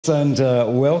And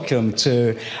welcome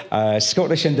to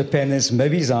Scottish Independence,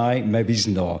 Mibbes aye, Mibbes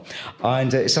no.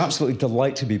 And it's absolutely a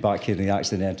delight to be back here in the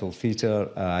Accidental Theatre,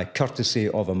 courtesy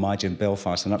of Imagine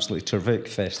Belfast, an absolutely terrific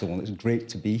festival, and it's great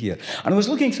to be here. And I was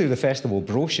looking through the festival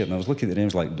brochure, and I was looking at the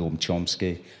names like Noam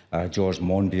Chomsky, George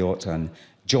Monbiot, and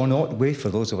John Otway, for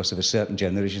those of us of a certain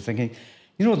generation, thinking,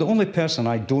 you know, the only person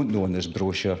I don't know in this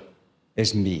brochure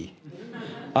is me.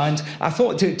 And I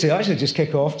thought to actually just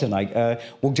kick off tonight,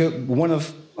 we'll do one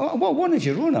of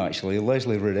your own, actually,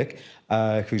 Lesley Riddoch,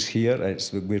 who's here.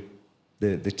 We're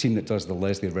the team that does the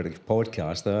Lesley Riddoch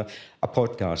podcast, a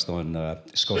podcast on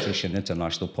Scottish and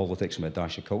international politics with a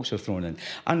dash of culture thrown in.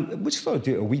 And we just thought I'd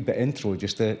do a wee bit intro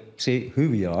just to say who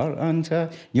we are, and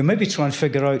you maybe try and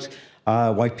figure out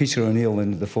why Peter O'Neill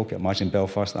and the folk at Imagine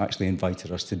Belfast actually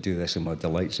invited us to do this, and we're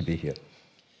delighted to be here.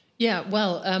 Yeah,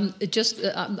 well,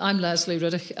 I'm Lesley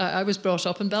Riddoch. I was brought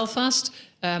up in Belfast.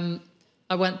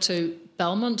 I went to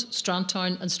Belmont,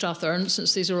 Strandtown and Strathern,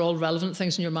 since these are all relevant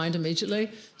things in your mind immediately.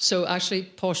 So actually,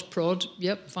 posh prod,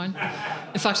 yep, fine.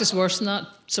 In fact, it's worse than that,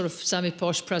 sort of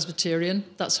semi-posh Presbyterian.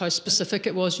 That's how specific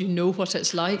it was. You know what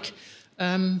it's like.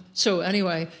 So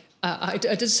anyway, I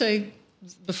did say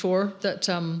before that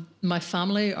my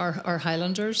family are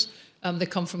Highlanders. They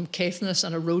come from Caithness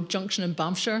and a road junction in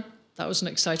Banffshire. That was an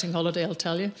exciting holiday, I'll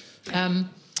tell you.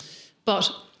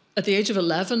 But at the age of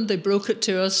 11, they broke it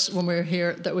to us when we were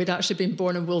here that we'd actually been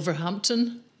born in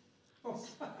Wolverhampton,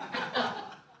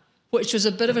 which was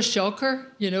a bit of a shocker.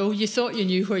 You know, you thought you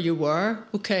knew where you were.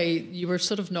 OK, you were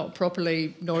sort of not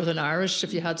properly Northern Irish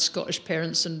if you had Scottish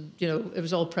parents and, you know, it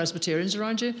was all Presbyterians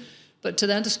around you. But to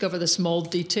then discover the small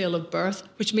detail of birth,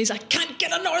 which means I can't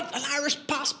get a Northern Irish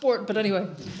passport. But anyway.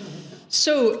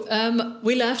 So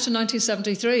we left in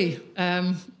 1973.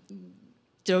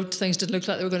 You know, things didn't look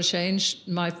like they were going to change.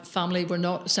 My family were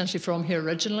not essentially from here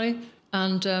originally,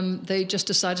 and they just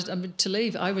decided to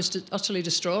leave. I was utterly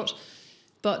distraught,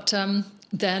 but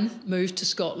then moved to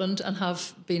Scotland and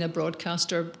have been a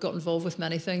broadcaster, got involved with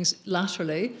many things,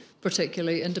 laterally,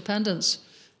 particularly independence.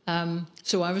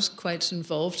 So I was quite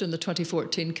involved in the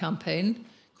 2014 campaign,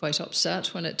 quite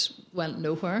upset when it went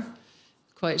nowhere.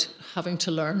 Quite having to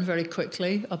learn very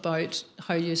quickly about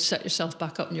how you set yourself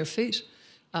back up on your feet,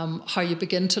 how you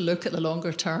begin to look at the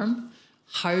longer term,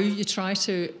 how you try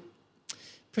to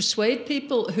persuade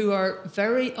people who are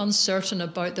very uncertain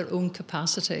about their own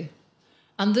capacity.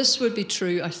 And this would be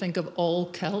true, I think, of all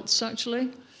Celts,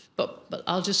 actually, but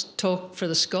I'll just talk for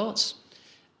the Scots,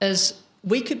 is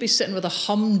we could be sitting with a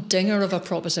humdinger of a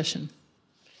proposition.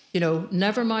 You know,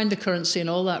 never mind the currency and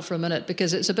all that for a minute,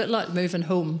 because it's a bit like moving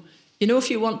home. You know,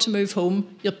 if you want to move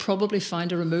home, you'll probably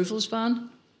find a removals van.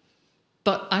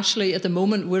 But actually, at the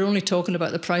moment, we're only talking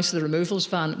about the price of the removals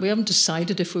van. We haven't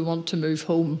decided if we want to move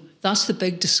home. That's the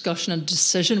big discussion and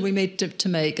decision we made to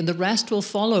make, and the rest will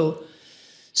follow.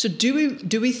 So do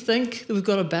we think that we've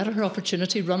got a better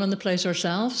opportunity running the place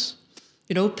ourselves?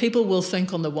 You know, people will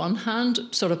think on the one hand,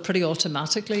 sort of pretty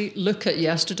automatically, look at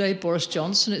yesterday, Boris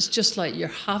Johnson, it's just like you're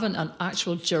having an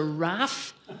actual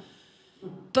giraffe.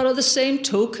 But at the same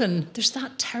token, there's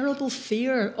that terrible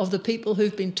fear of the people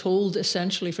who've been told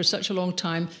essentially for such a long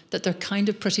time that they're kind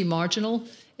of pretty marginal.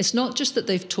 It's not just that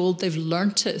they've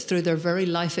learnt it through their very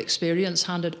life experience,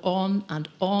 handed on and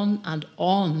on and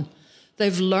on.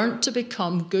 They've learnt to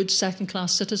become good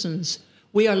second-class citizens.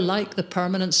 We are like the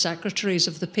permanent secretaries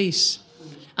of the peace.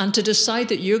 And to decide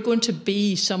that you're going to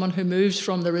be someone who moves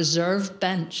from the reserve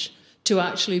bench to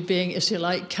actually being, if you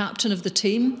like, captain of the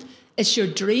team, it's your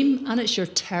dream and it's your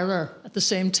terror at the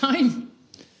same time.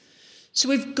 So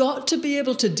we've got to be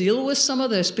able to deal with some of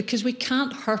this because we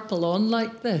can't hurple on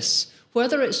like this.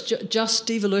 Whether it's just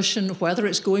devolution, whether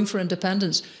it's going for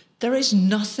independence, there is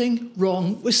nothing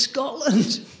wrong with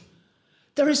Scotland.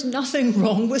 There is nothing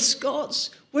wrong with Scots.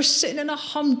 We're sitting in a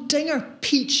humdinger,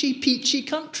 peachy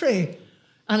country.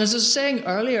 And as I was saying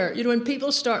earlier, you know, when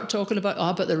people start talking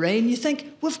about, but the rain, you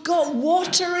think, we've got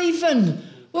water even.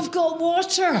 We've got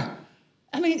water.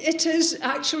 I mean, it is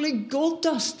actually gold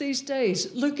dust these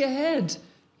days. Look ahead.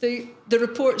 The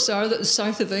reports are that the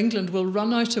south of England will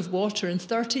run out of water in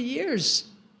 30 years.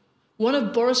 One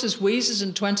of Boris's wheezes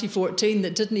in 2014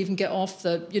 that didn't even get off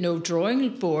the,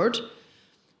 drawing board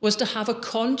was to have a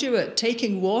conduit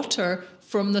taking water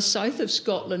from the south of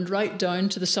Scotland right down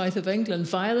to the south of England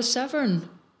via the Severn.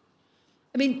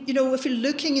 I mean, if you're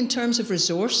looking in terms of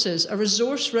resources, a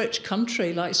resource-rich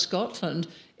country like Scotland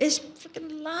is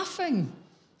freaking laughing.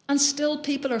 And still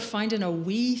people are finding a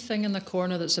wee thing in the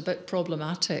corner that's a bit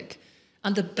problematic.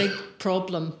 And the big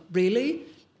problem, really,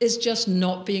 is just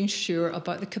not being sure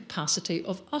about the capacity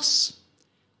of us.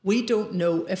 We don't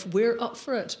know if we're up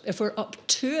for it, if we're up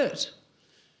to it.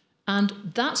 And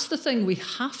that's the thing we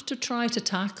have to try to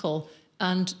tackle.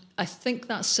 And I think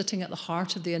that's sitting at the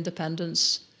heart of the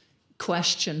independence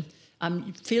question.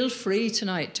 Feel free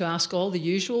tonight to ask all the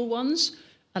usual ones.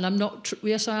 And I'm not,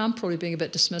 yes, I am probably being a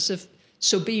bit dismissive.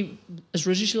 So be as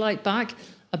rude as you like back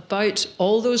about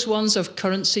all those ones of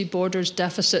currency, borders,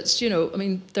 deficits. You know, I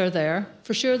mean, they're there.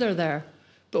 For sure they're there.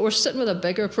 But we're sitting with a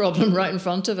bigger problem right in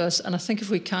front of us. And I think if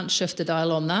we can't shift the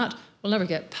dial on that, we'll never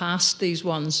get past these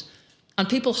ones. And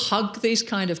people hug these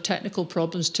kind of technical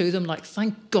problems to them like,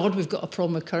 thank God we've got a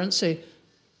problem with currency.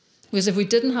 Because if we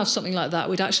didn't have something like that,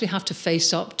 we'd actually have to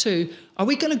face up to, are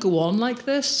we going to go on like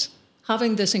this?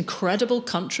 Having this incredible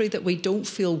country that we don't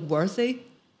feel worthy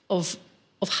of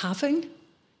having,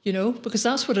 you know, because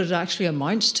that's what it actually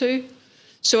amounts to.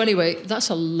 So anyway, that's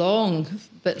a long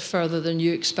bit further than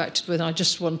you expected with. I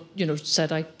just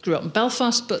said I grew up in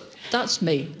Belfast, but that's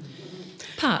me.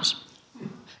 Pat.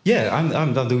 Yeah,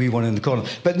 I'm the wee one in the corner.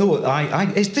 But no,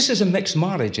 this is a mixed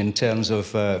marriage in terms of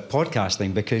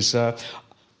podcasting, because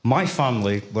my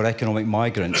family were economic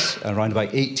migrants around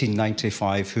about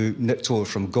 1895 who nipped over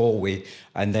from Galway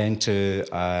and then to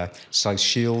South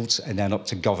Shields and then up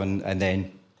to Govan and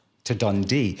then to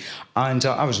Dundee. And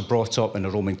I was brought up in a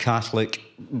Roman Catholic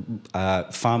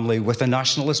family with a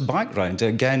nationalist background.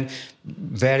 Again,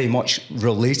 very much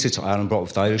related to Ireland, brought up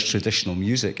with Irish traditional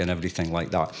music and everything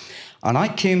like that. And I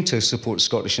came to support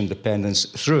Scottish independence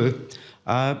through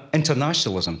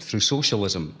internationalism, through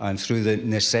socialism, and through the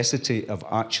necessity of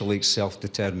actually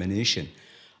self-determination.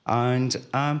 And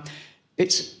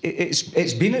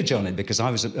it's been a journey, because I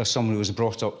was someone who was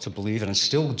brought up to believe, and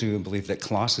still do believe, that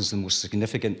class is the most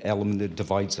significant element that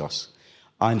divides us.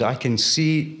 And I can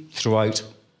see throughout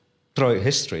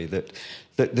history that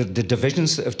the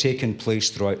divisions that have taken place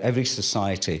throughout every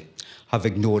society have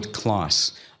ignored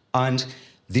class. And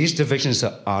these divisions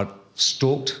that are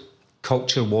stoked,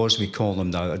 culture wars we call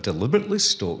them now, are deliberately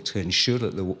stoked to ensure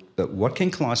that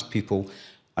working class people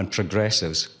and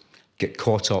progressives get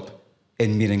caught up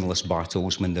in meaningless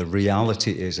battles, when the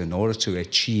reality is, in order to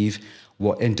achieve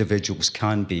what individuals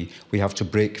can be, we have to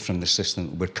break from the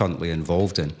system that we're currently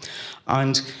involved in.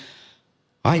 And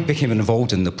I became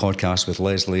involved in the podcast with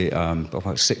Lesley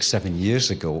about 6-7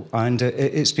 years ago, and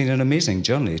it's been an amazing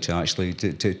journey to actually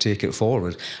to take it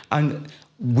forward. And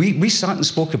we sat and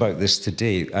spoke about this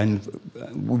today, and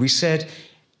we said,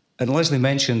 and Lesley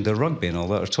mentioned the rugby, and I'll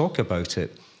let her talk about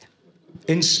it.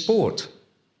 In sport,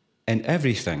 in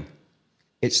everything,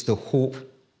 it's the hope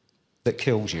that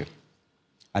kills you.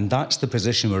 And that's the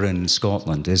position we're in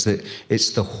Scotland, is that it's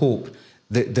the hope,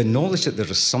 the knowledge that there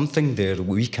is something there that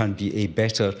we can be a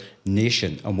better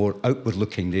nation, a more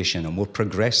outward-looking nation, a more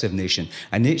progressive nation,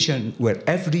 a nation where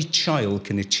every child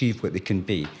can achieve what they can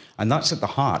be. And that's at the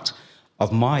heart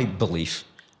of my belief.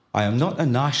 I am not a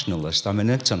nationalist, I'm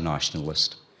an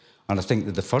internationalist. And I think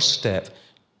that the first step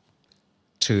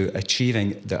to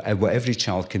achieving what every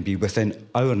child can be within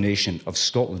our nation of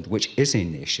Scotland, which is a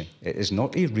nation, it is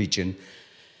not a region,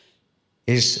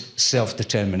 is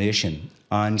self-determination.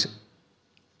 And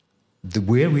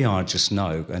where we are just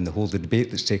now, and the whole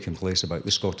debate that's taking place about the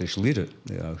Scottish leader,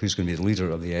 who's going to be the leader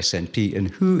of the SNP, and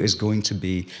who is going to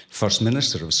be First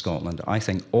Minister of Scotland, I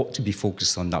think ought to be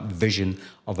focused on that vision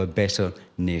of a better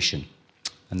nation.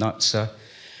 And that's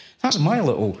my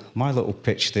little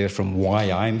pitch there from why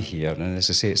I'm here. And as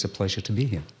I say, it's a pleasure to be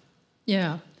here.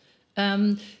 Yeah.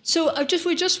 So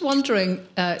we're just wondering,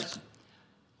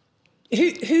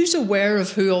 who's aware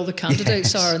of who all the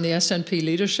candidates are in the SNP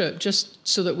leadership, just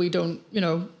so that we don't,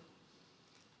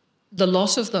 the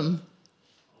lot of them?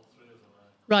 All 3 of them.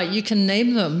 Right, you can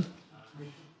name them.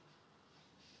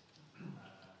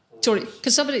 Sorry,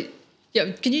 because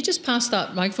can you just pass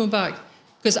that microphone back?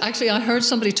 Because actually I heard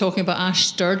somebody talking about Ash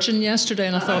Sturgeon yesterday,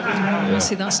 and I thought,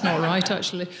 see, that's not right,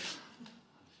 actually.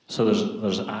 So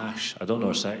there's Ash. I don't know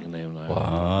her second name now.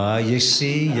 Ah, you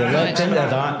see, you're right into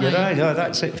that. You're right. No,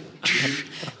 that's it.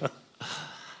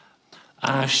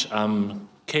 Ash,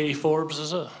 Katie Forbes,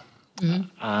 is it? Mm-hmm.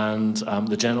 And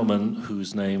the gentleman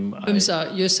whose name...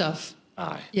 Yusuf.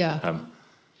 Aye. Yeah.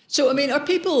 So, are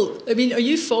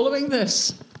you following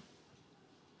this?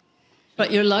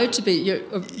 But you're allowed to be,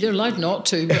 you're allowed not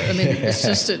to, but it's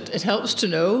just, it helps to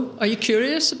know. Are you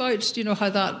curious about, how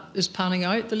that is panning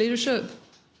out, the leadership?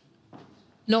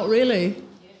 Not really?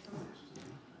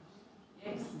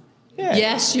 Yeah.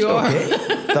 Yes, you are.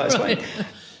 Okay. That's right.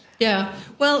 Yeah.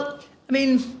 Well,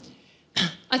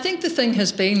 I think the thing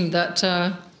has been that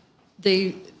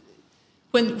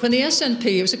when the SNP,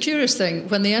 it was a curious thing,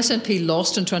 when the SNP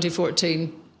lost in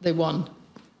 2014, they won.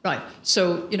 Right.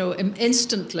 So,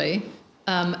 instantly,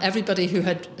 everybody who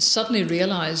had suddenly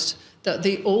realised that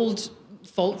the old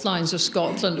fault lines of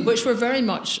Scotland, which were very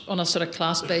much on a sort of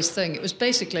class-based thing. It was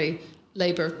basically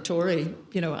Labour, Tory,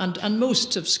 you know, and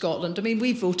most of Scotland. I mean,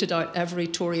 we voted out every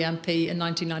Tory MP in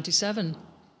 1997.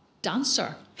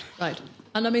 Dancer, right?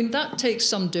 And I mean, that takes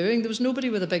some doing. There was nobody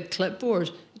with a big clipboard.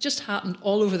 It just happened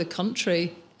all over the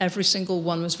country. Every single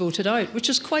one was voted out, which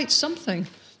is quite something.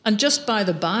 And just by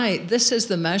the by, this is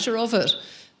the measure of it,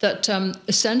 that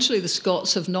essentially the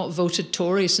Scots have not voted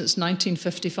Tory since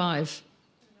 1955.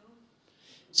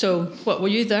 So, what, were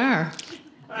you there?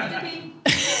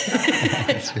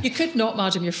 You could not,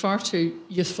 madam, you're far too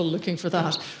youthful looking for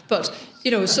that. But,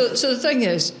 you know, so the thing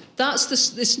is,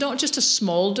 it's not just a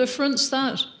small difference,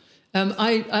 that.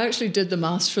 I actually did the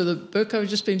maths for the book. I've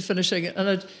just been finishing it.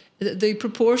 And the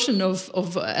proportion of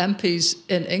MPs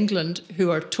in England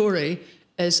who are Tory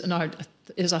is I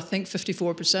think,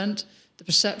 54%.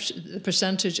 The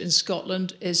percentage in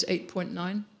Scotland is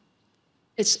 8.9.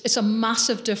 It's a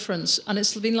massive difference, and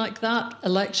it's been like that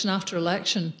election after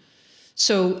election.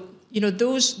 So, you know,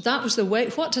 that was the way.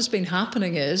 What has been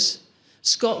happening is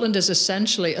Scotland is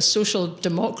essentially a social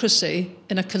democracy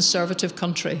in a conservative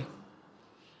country.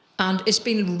 And it's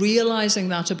been realising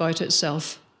that about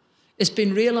itself. It's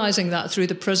been realising that through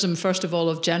the prism, first of all,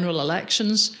 of general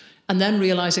elections, and then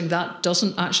realising that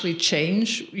doesn't actually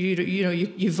change.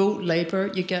 You vote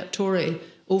Labour, you get Tory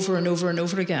over and over and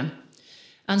over again.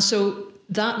 And so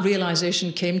that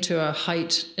realisation came to a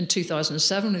height in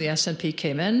 2007 when the SNP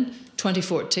came in.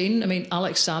 2014, I mean,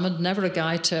 Alex Salmond, never a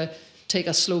guy to take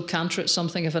a slow canter at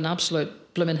something if an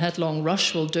absolute blooming headlong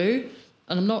rush will do.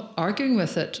 And I'm not arguing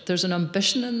with it. There's an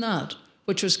ambition in that,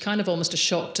 which was kind of almost a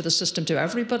shock to the system, to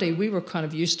everybody. We were kind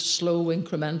of used to slow,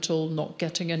 incremental, not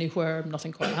getting anywhere,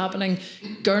 nothing quite happening,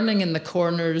 gurning in the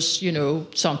corners, you know,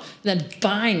 then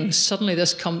bang, suddenly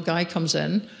this guy comes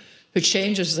in who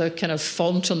changes the kind of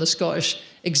font on the Scottish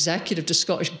executive to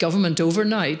Scottish government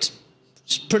overnight.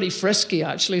 It's pretty frisky,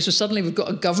 actually. So suddenly we've got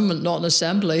a government, not an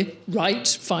assembly. Right,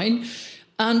 fine.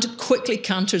 And quickly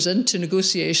canters into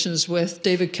negotiations with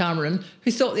David Cameron,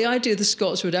 who thought the idea the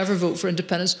Scots would ever vote for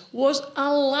independence was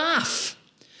a laugh.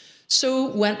 So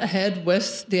went ahead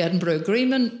with the Edinburgh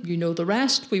Agreement. You know the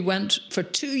rest. We went for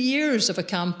 2 years of a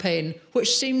campaign,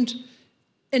 which seemed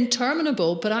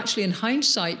interminable, but actually in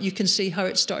hindsight, you can see how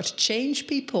it started to change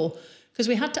people, because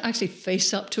we had to actually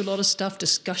face up to a lot of stuff,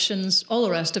 discussions, all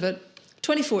the rest of it.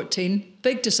 2014,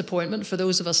 big disappointment for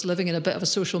those of us living in a bit of a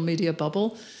social media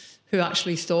bubble who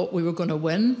actually thought we were going to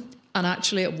win. And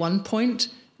actually at one point,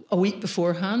 a week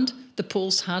beforehand, the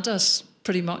polls had us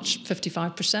pretty much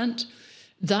 55%.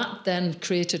 That then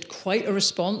created quite a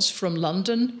response from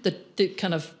London, the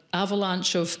kind of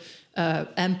avalanche of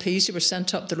MPs who were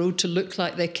sent up the road to look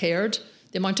like they cared.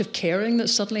 The amount of caring that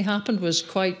suddenly happened was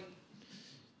quite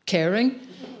caring.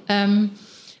 And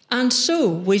so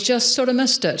we just sort of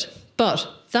missed it. But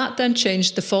that then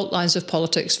changed the fault lines of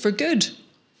politics for good.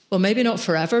 Well, maybe not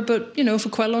forever, but, you know, for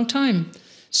quite a long time.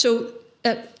 So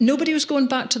nobody was going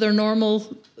back to their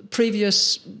normal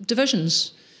previous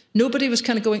divisions. Nobody was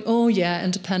kind of going, oh, yeah,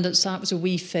 independence, that was a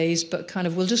wee phase, but kind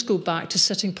of we'll just go back to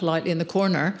sitting politely in the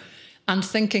corner and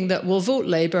thinking that we'll vote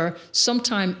Labour.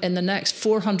 Sometime in the next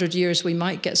 400 years, we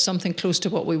might get something close to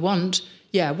what we want.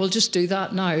 Yeah, we'll just do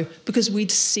that now, because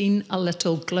we'd seen a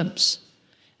little glimpse.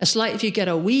 It's like if you get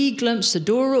a wee glimpse, the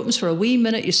door opens for a wee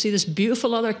minute, you see this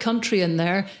beautiful other country in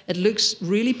there, it looks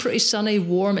really pretty sunny,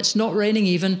 warm, it's not raining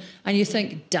even, and you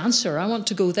think, dancer, I want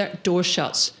to go there, door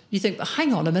shuts. You think, but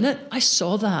hang on a minute, I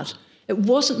saw that. It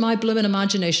wasn't my blooming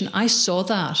imagination, I saw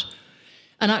that.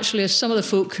 And actually, as some of the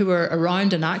folk who were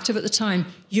around and active at the time,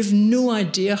 you've no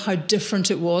idea how different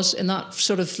it was in that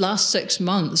sort of last 6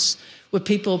 months, with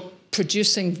people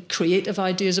producing creative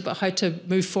ideas about how to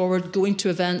move forward, going to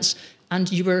events, and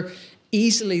you were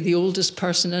easily the oldest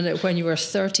person in it when you were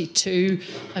 32.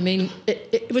 I mean,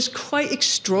 it was quite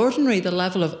extraordinary, the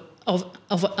level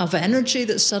of energy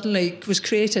that suddenly was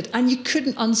created. And you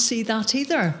couldn't unsee that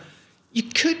either. You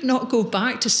could not go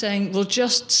back to saying, we'll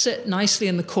just sit nicely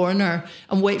in the corner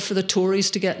and wait for the Tories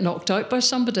to get knocked out by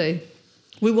somebody.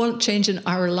 We want change in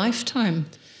our lifetime.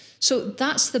 So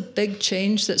that's the big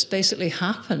change that's basically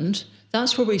happened.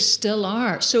 That's where we still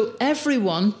are. So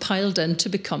everyone piled into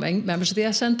becoming members of the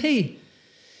SNP.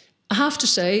 I have to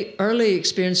say, early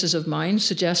experiences of mine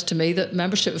suggest to me that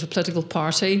membership of a political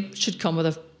party should come with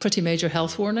a pretty major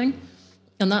health warning.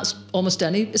 And that's almost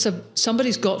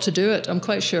somebody's got to do it, I'm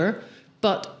quite sure.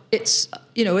 But it's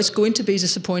going to be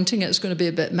disappointing. It's going to be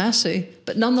a bit messy.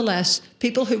 But nonetheless,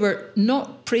 people who were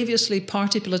not previously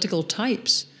party political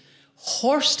types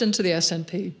horsed into the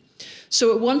SNP.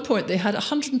 So at one point, they had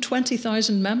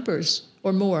 120,000 members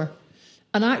or more.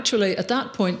 And actually, at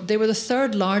that point, they were the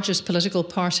third largest political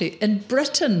party in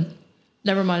Britain,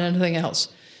 never mind anything else.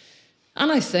 And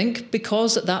I think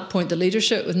because at that point the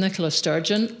leadership with Nicola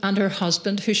Sturgeon and her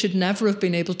husband, who should never have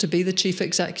been able to be the chief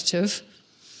executive,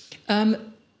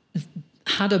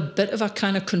 had a bit of a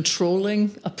kind of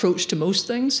controlling approach to most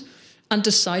things and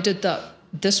decided that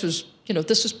this was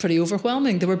pretty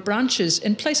overwhelming. There were branches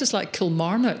in places like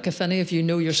Kilmarnock, if any of you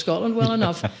know your Scotland well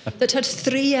enough, that had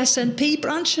 3 SNP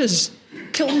branches.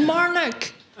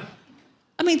 Kilmarnock.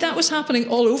 I mean, that was happening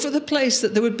all over the place,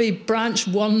 that there would be branch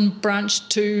 1, branch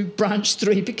 2, branch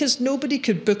 3, because nobody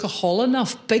could book a hall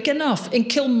big enough in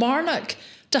Kilmarnock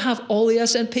to have all the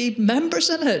SNP members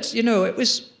in it. You know, it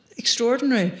was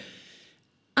extraordinary.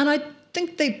 And I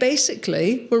think they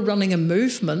basically were running a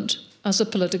movement as a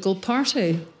political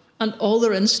party, and all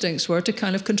their instincts were to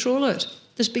kind of control it.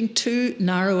 There's been too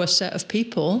narrow a set of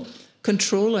people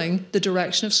controlling the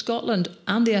direction of Scotland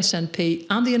and the SNP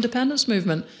and the independence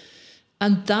movement.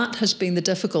 And that has been the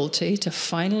difficulty, to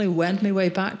finally wend my way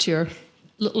back to your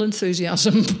little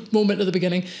enthusiasm moment at the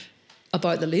beginning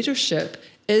about the leadership,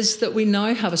 is that we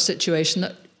now have a situation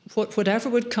that whatever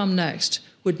would come next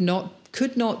could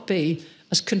not be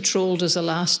as controlled as the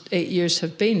last 8 years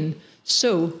have been.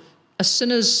 So as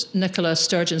soon as Nicola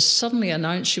Sturgeon suddenly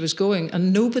announced she was going,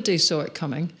 and nobody saw it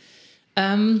coming,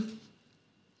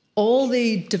 all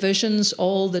the divisions,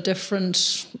 all the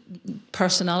different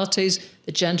personalities,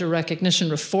 the Gender Recognition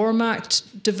Reform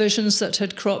Act divisions that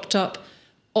had cropped up,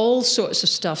 all sorts of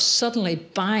stuff, suddenly,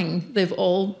 bang, they've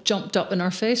all jumped up in our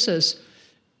faces,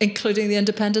 including the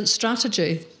independence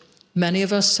strategy. Many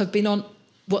of us have been on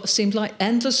what seemed like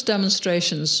endless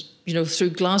demonstrations, you know,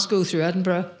 through Glasgow, through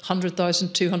Edinburgh,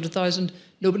 100,000, 200,000,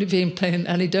 nobody being paying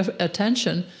any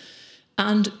attention.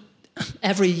 And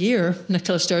every year,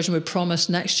 Nicola Sturgeon would promise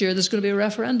next year there's going to be a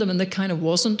referendum, and there kind of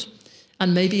wasn't.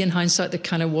 And maybe in hindsight, there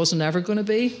kind of wasn't ever going to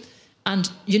be. And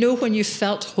you know, when you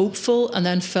felt hopeful and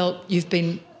then felt you've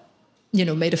been, you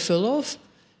know, made a fool of,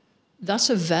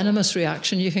 that's a venomous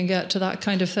reaction you can get to that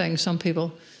kind of thing, some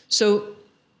people. So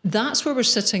that's where we're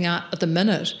sitting at the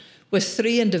minute, with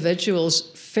 3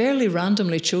 individuals fairly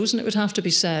randomly chosen, it would have to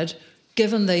be said,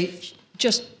 given the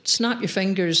just snap your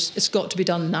fingers, it's got to be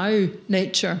done now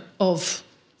nature of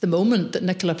the moment that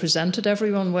Nicola presented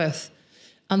everyone with.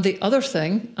 And the other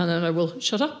thing, and then I will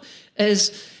shut up,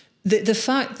 is the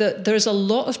fact that there's a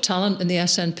lot of talent in the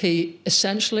SNP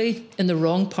essentially in the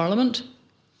wrong parliament,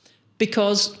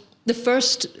 because the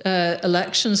first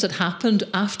elections that happened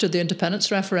after the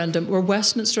independence referendum were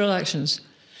Westminster elections.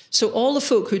 So all the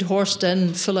folk who'd horsed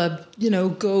in full of, you know,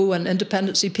 go and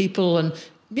independency people and,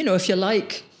 you know, if you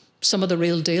like, some of the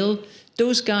real deal,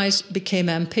 those guys became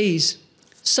MPs.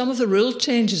 Some of the rule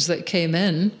changes that came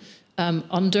in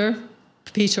under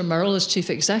Peter Murrell as chief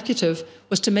executive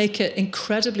was to make it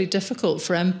incredibly difficult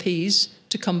for MPs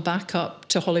to come back up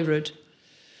to Holyrood.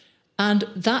 And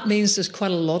that means there's quite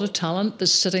a lot of talent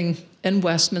that's sitting in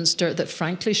Westminster that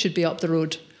frankly should be up the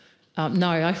road.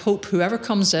 Now, I hope whoever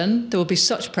comes in, there will be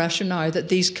such pressure now that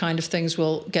these kind of things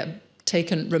will get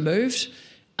removed.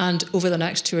 And over the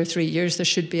next 2 or 3 years, there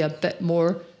should be a bit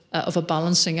more of a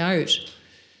balancing out.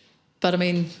 But I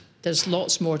mean, there's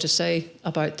lots more to say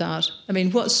about that. I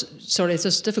mean,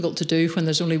 it's difficult to do when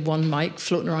there's only one mic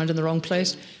floating around in the wrong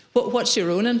place. What's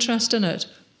your own interest in it?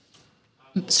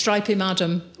 Stripey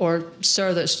madam or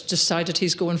sir that's decided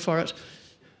he's going for it?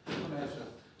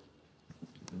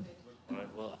 Right,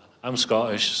 well, I'm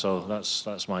Scottish, so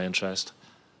that's my interest.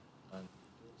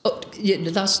 Oh, yeah,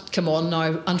 come on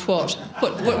now. And what?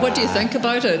 What do you think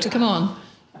about it? Come on.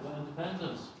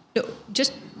 Independence. No,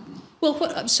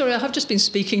 I'm sorry, I have just been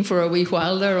speaking for a wee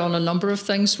while there on a number of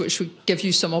things which would give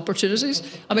you some opportunities.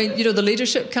 I mean, you know, the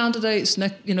leadership candidates,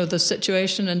 you know, the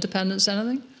situation, independence,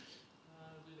 anything?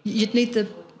 You'd need the...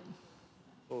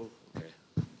 Okay.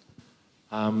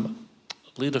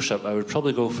 Leadership, I would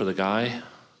probably go for the guy,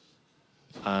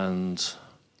 and...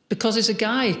 Because he's a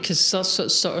guy, because that's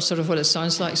sort of what it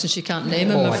sounds like, since you can't name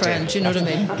him, my friend, do you know what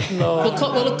I mean? No.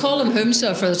 We'll call him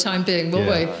Humsa for the time being, will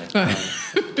we?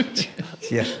 Right.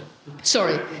 Yeah.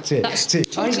 Sorry, that's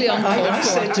totally uncalled for. I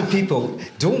said to people,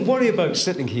 don't worry about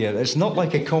sitting here. It's not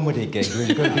like a comedy gig where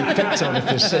you're going to be picked on if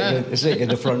you're sitting in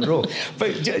the front row.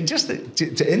 But just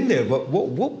to end there,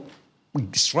 what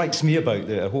strikes me about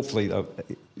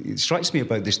it strikes me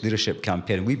about this leadership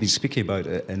campaign, and we've been speaking about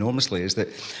it enormously, is that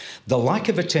the lack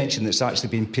of attention that's actually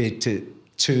been paid to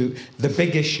to the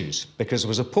big issues, because there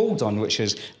was a poll done which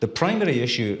is the primary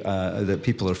issue that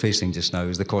people are facing just now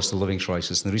is the cost of living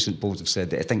crisis. And the recent polls have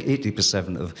said that I think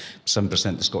 87% of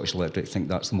the Scottish electorate think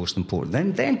that's the most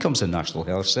important. Then comes the National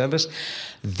Health Service.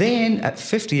 Then at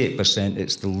 58%,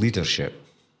 it's the leadership.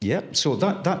 Yep, so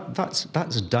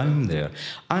that's down there.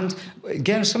 And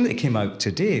again, something that came out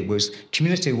today was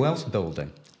community wealth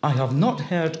building. I have not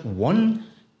heard one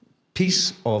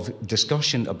piece of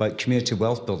discussion about community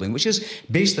wealth building, which is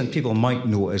based on, people might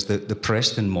know as the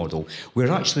Preston model,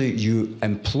 where actually you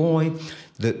employ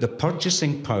the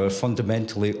purchasing power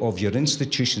fundamentally of your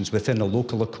institutions within a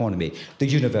local economy, the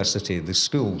university, the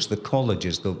schools, the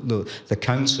colleges, the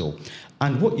council.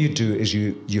 And what you do is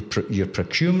your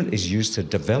procurement is used to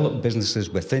develop businesses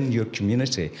within your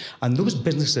community, and those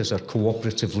businesses are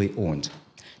cooperatively owned.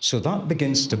 So that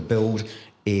begins to build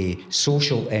a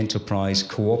social enterprise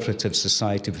cooperative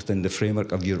society within the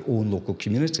framework of your own local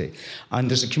community. And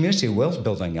there's a Community Wealth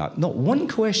Building Act. Not one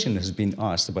question has been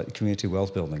asked about the Community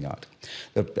Wealth Building Act.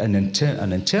 An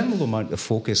internal amount of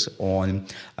focus on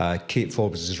Kate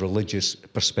Forbes' religious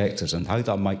perspectives and how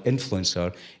that might influence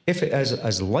her. If it is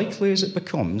as likely as it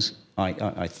becomes,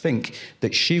 I think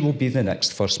that she will be the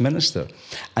next First Minister.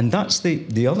 And that's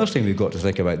the other thing we've got to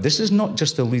think about. This is not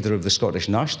just the leader of the Scottish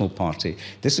National Party.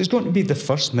 This is going to be the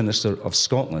First Minister of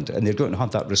Scotland, and they're going to have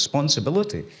that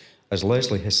responsibility, as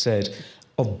Lesley has said,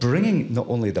 of bringing not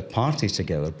only the party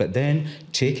together, but then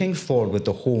taking forward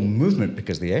the whole movement,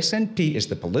 because the SNP is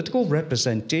the political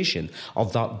representation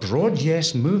of that broad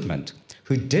yes movement,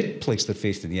 who did place their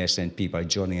faith in the SNP by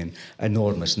joining in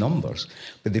enormous numbers.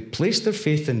 But they placed their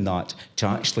faith in that to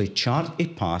actually chart a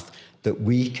path that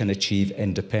we can achieve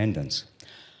independence.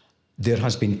 There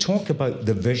has been talk about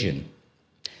the vision.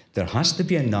 There has to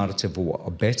be a narrative of what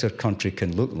a better country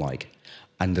can look like.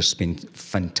 And there's been a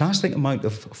fantastic amount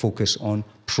of focus on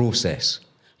process.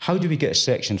 How do we get a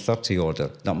Section 30 order?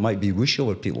 That might be whoosh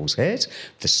over people's heads.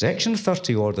 The Section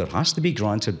 30 order has to be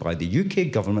granted by the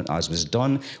UK government, as was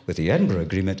done with the Edinburgh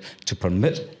Agreement, to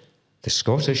permit the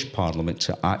Scottish Parliament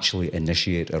to actually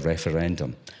initiate a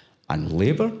referendum. And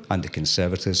Labour and the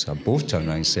Conservatives have both turned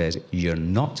around and said, you're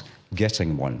not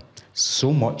getting one.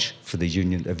 So much for the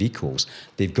union of equals.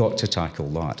 They've got to tackle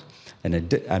that.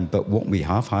 But what we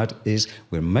have had is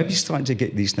we're maybe starting to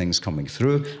get these things coming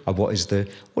through.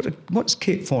 What's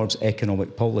Kate Forbes'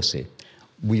 economic policy?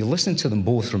 We listened to them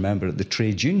both, remember, at the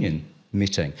trade union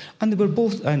meeting, and they were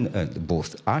both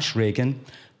Ash Regan,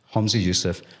 Humza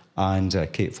Yousaf, and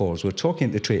Kate Forbes were talking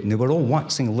at the trade, and they were all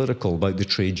waxing lyrical about the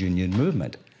trade union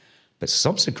movement. But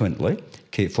subsequently,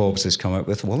 Kate Forbes has come out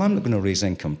with, well, I'm not going to raise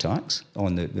income tax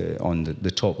on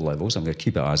the top levels. I'm going to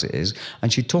keep it as it is.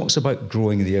 And she talks about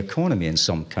growing the economy in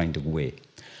some kind of way.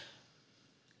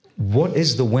 What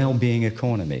is the well-being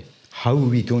economy? How are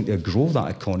we going to grow that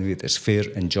economy that's fair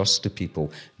and just to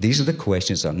people? These are the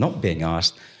questions that are not being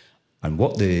asked. And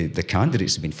what the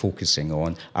candidates have been focusing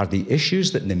on are the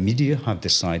issues that the media have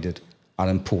decided are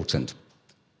important.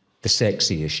 The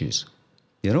sexy issues.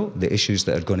 You know, the issues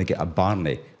that are going to get a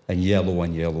Barney and yellow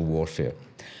warfare.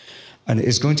 And it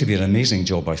is going to be an amazing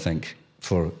job, I think,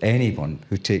 for anyone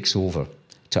who takes over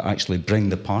to actually bring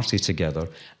the party together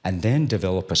and then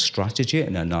develop a strategy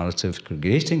and a narrative,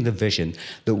 creating the vision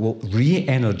that will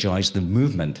re-energise the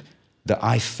movement that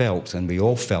I felt and we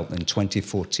all felt in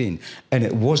 2014. And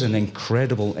it was an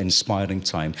incredible, inspiring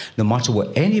time. No matter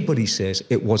what anybody says,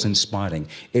 it was inspiring.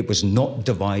 It was not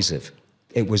divisive.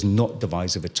 It was not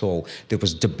divisive at all. There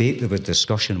was debate, there was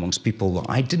discussion amongst people that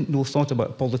I didn't know thought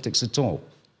about politics at all.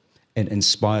 And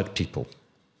inspired people.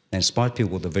 Inspired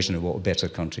people with a vision of what a better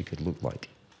country could look like.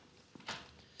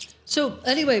 So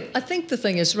anyway, I think the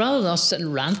thing is, rather than us sit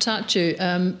and rant at you,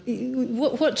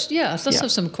 let's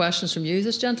have some questions from you.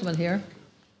 This gentleman here.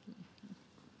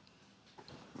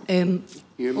 You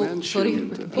mentioned...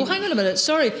 Sorry. Oh, hang on a minute.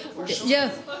 Sorry.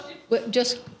 Yeah.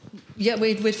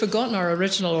 We'd forgotten our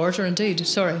original order, indeed.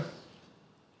 Sorry.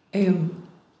 I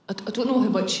don't know how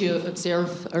much you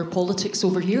observe our politics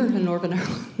over here in Northern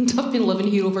Ireland. I've been living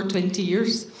here over 20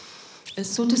 years. It's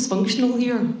so dysfunctional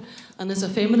here. And as a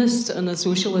feminist and a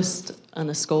socialist and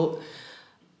a Scot,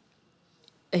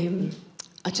 I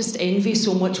just envy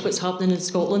so much what's happening in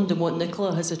Scotland and what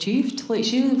Nicola has achieved. Like,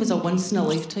 she was a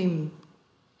once-in-a-lifetime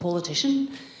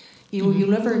politician. You'll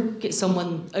never get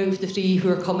someone out of the three who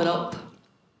are coming up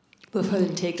with her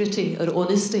integrity, her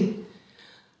honesty,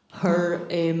 her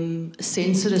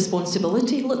sense of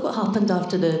responsibility. Look what happened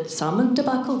after the salmon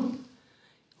debacle.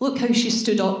 Look how she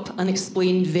stood up and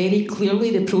explained very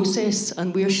clearly the process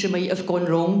and where she might have gone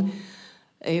wrong.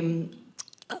 She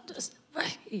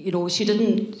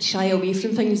didn't shy away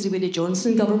from things the way the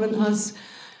Johnson government has.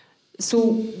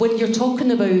 So when you're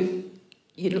talking about,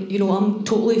 you know, I'm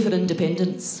totally for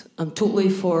independence. I'm totally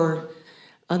for,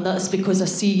 and that's because I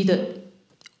see that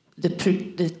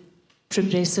the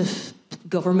progressive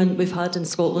government we've had in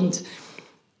Scotland,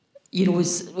 you know,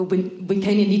 we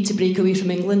kind of need to break away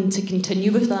from England to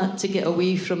continue with that, to get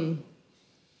away from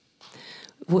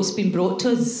what's been brought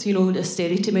to us, you know, the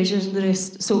austerity measures and the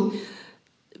rest. So,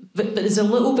 but there's a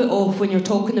little bit of, when you're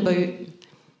talking about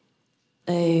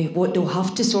what they'll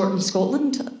have to sort in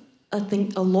Scotland, I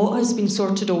think a lot has been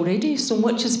sorted already. So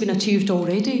much has been achieved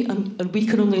already, and we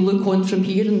can only look on from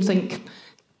here and think,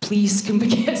 please, can we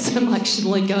get some action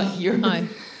like that here? Aye.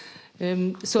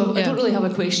 So I don't really have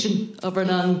a question, other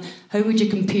than how would you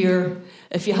compare,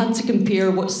 if you had to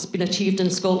compare what's been achieved in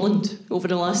Scotland over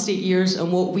the last 8 years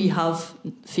and what we have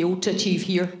failed to achieve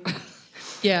here,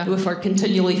 with our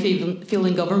continually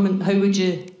failing government, how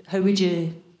would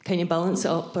you kind of balance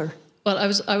it up? Or well, I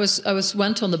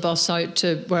went on the bus out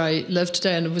to where I live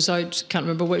today, and it was out, can't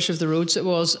remember which of the roads it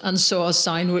was, and saw a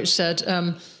sign which said,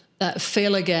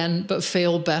 "Fail again, but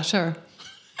fail better."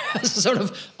 It's a sort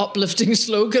of uplifting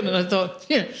slogan, and I thought,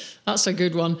 yeah, that's a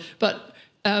good one. But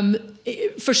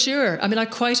for sure, I mean, I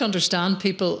quite understand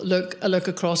people look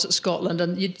across at Scotland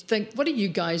and you'd think, what are you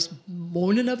guys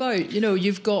moaning about? You know,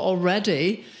 you've got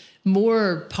already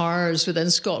more powers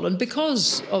within Scotland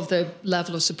because of the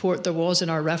level of support there was in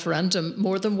our referendum,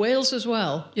 more than Wales as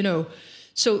well, you know.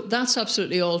 So that's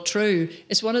absolutely all true.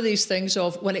 It's one of these things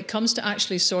of when it comes to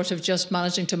actually sort of just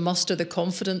managing to muster the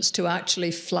confidence to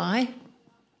actually fly,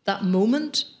 that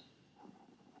moment,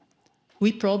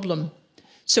 we problem.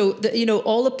 So, you know,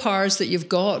 all the powers that you've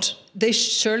got, they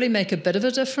surely make a bit of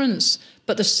a difference,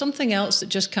 but there's something else that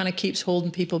just kind of keeps holding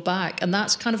people back, and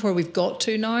that's kind of where we've got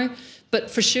to now. But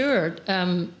for sure,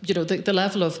 you know, the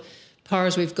level of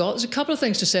powers we've got, there's a couple of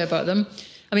things to say about them.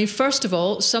 I mean, first of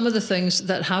all, some of the things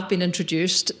that have been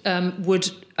introduced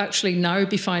would actually now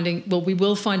be finding, well, we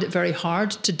will find it very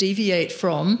hard to deviate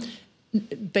from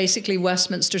basically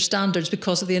Westminster standards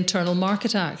because of the Internal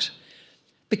Market Act.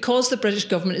 Because the British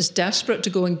government is desperate to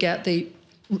go and get the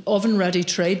oven-ready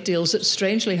trade deals that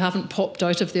strangely haven't popped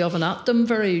out of the oven at them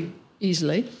very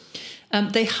easily,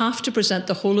 they have to present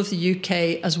the whole of the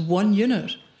UK as one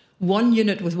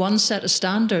unit with one set of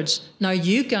standards. Now,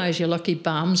 you guys, you lucky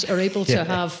bams, are able to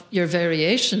have your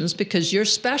variations because you're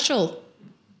special.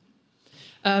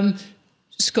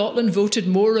 Scotland voted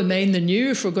more Remain than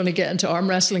you if we're going to get into arm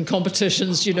wrestling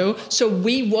competitions, you know. So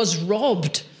we was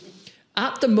robbed.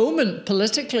 At the moment,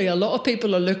 politically, a lot of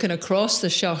people are looking across the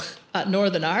Seach at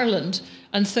Northern Ireland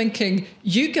and thinking,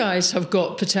 you guys have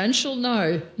got potential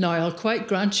now. Now, I'll quite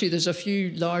grant you there's a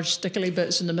few large stickly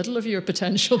bits in the middle of your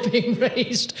potential being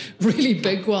raised, really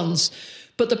big ones.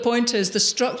 But the point is, the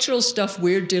structural stuff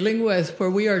we're dealing with, where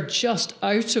we are just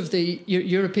out of the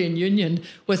European Union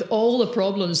with all the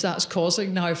problems that's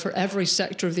causing now for every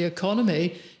sector of the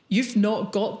economy, you've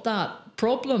not got that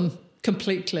problem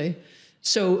completely.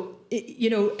 So, you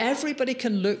know, everybody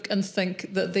can look and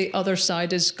think that the other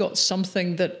side has got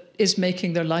something that is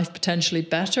making their life potentially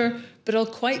better. But I'll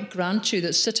quite grant you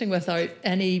that sitting without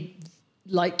any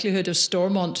likelihood of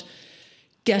Stormont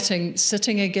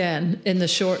sitting again in the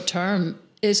short term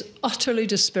is utterly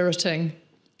dispiriting.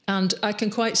 And I can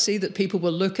quite see that people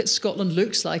will look at Scotland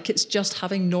looks like it's just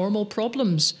having normal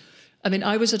problems. I mean,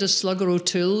 I was at a Slugger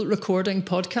O'Toole recording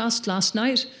podcast last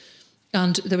night,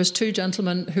 and there was two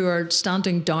gentlemen who are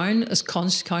standing down as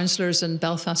councillors in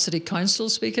Belfast City Council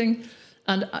speaking.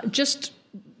 And I just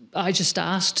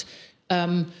asked,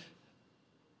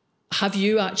 have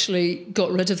you actually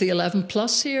got rid of the 11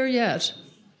 plus here yet?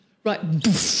 Right.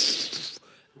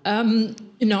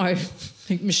 No,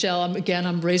 Michelle,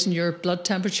 I'm raising your blood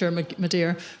temperature, my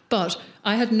dear. But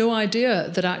I had no idea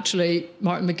that actually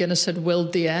Martin McGuinness had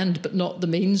willed the end, but not the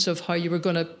means of how you were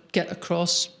going to get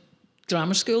across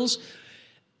grammar schools.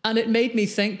 And it made me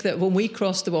think that when we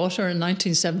crossed the water in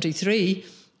 1973,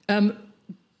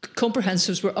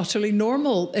 comprehensives were utterly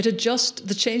normal.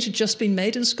 The change had just been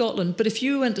made in Scotland. But if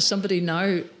you went to somebody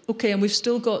now, okay, and we've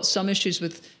still got some issues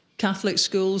with Catholic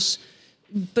schools,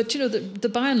 but, you know, the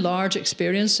by and large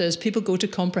experience is people go to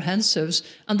comprehensives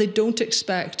and they don't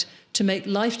expect to make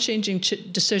life-changing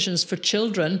decisions for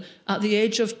children at the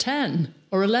age of 10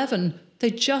 or 11. They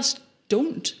just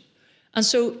don't. And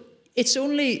so it's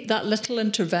only that little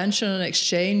intervention and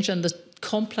exchange and the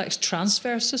complex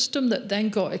transfer system that then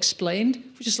got explained,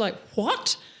 which is like,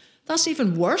 what? That's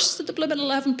even worse than the blimmin'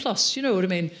 11 plus, you know what I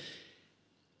mean?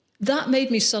 That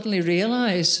made me suddenly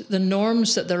realise the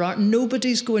norms that there are.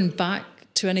 Nobody's going back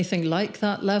to anything like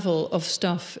that level of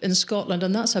stuff in Scotland,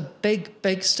 and that's a big,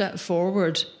 big step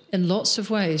forward in lots of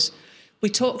ways. We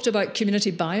talked about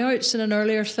community buyouts in an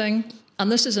earlier thing,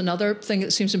 and this is another thing that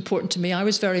seems important to me. I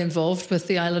was very involved with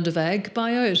the Island of Egg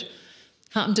buyout.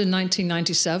 Happened in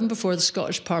 1997 before the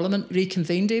Scottish Parliament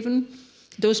reconvened even.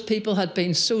 Those people had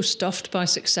been so stuffed by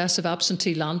successive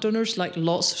absentee landowners, like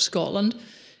lots of Scotland,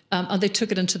 and they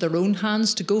took it into their own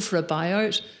hands to go for a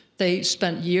buyout. They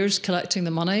spent years collecting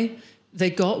the money.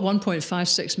 They got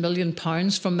 £1.56 million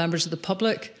from members of the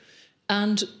public,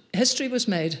 and history was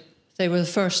made. They were the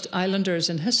first islanders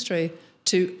in history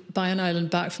to buy an island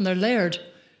back from their laird.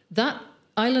 That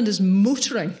island is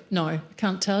motoring now, I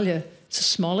can't tell you. It's a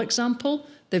small example.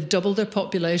 They've doubled their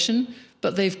population,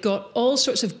 but they've got all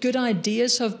sorts of good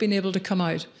ideas have been able to come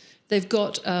out. They've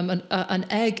got an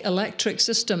egg electric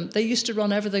system. They used to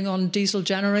run everything on diesel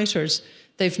generators.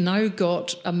 They've now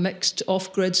got a mixed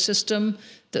off-grid system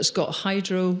that's got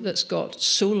hydro, that's got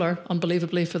solar,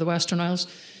 unbelievably, for the Western Isles.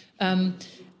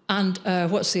 And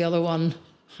what's the other one?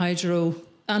 Hydro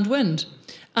and wind.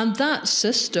 And that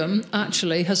system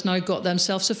actually has now got them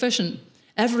self-sufficient.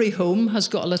 Every home has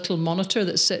got a little monitor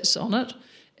that sits on it.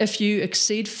 If you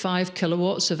exceed 5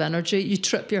 kilowatts of energy, you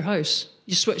trip your house.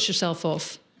 You switch yourself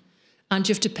off. And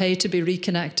you have to pay to be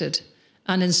reconnected.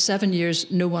 And in 7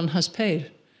 years, no one has paid,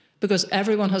 because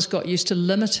everyone has got used to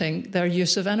limiting their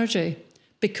use of energy,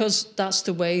 because that's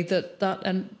the way that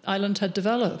island had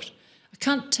developed. I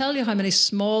can't tell you how many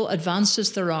small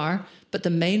advances there are, but the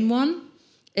main one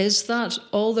is that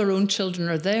all their own children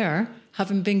are there,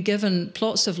 having been given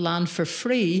plots of land for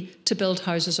free to build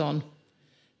houses on.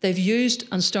 They've used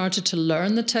and started to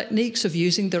learn the techniques of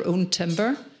using their own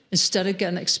timber. Instead of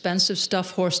getting expensive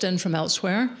stuff horsed in from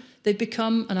elsewhere, they've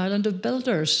become an island of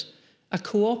builders, a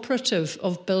cooperative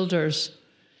of builders,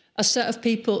 a set of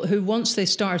people who, once they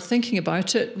started thinking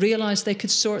about it, realised they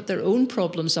could sort their own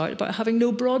problems out about having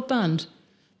no broadband.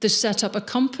 They set up a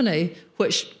company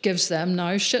which gives them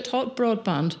now shit-hot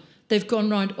broadband. They've gone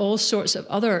round all sorts of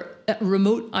other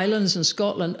remote islands in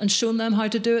Scotland and shown them how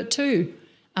to do it too.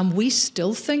 And we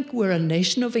still think we're a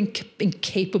nation of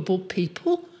incapable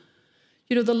people.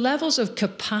 You know, the levels of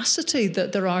capacity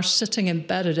that there are sitting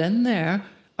embedded in there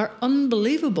are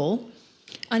unbelievable.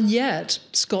 And yet,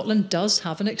 Scotland does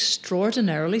have an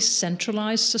extraordinarily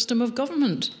centralised system of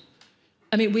government.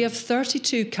 I mean, we have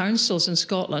 32 councils in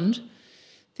Scotland.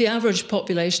 The average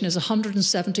population is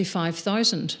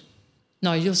 175,000.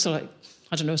 Now, you'll say, like,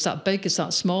 I don't know, is that big? Is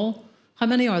that small? How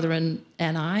many are there in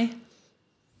NI?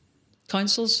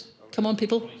 Councils? Come on,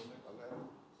 people.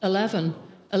 11.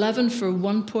 11 for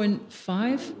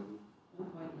 1.5?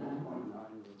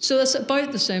 So that's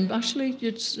about the same. Actually,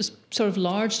 it's sort of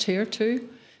large here too.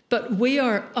 But we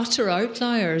are utter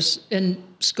outliers in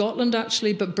Scotland,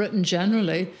 actually, but Britain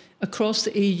generally. Across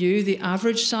the EU, the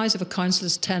average size of a council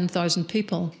is 10,000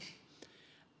 people.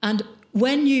 And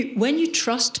when you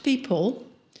trust people,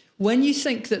 when you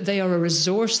think that they are a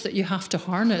resource that you have to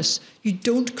harness, you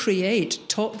don't create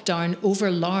top-down,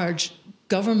 over-large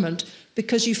government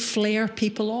because you flare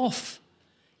people off.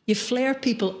 You flare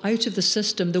people out of the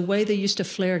system the way they used to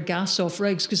flare gas off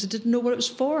rigs because they didn't know what it was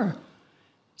for.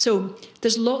 So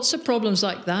there's lots of problems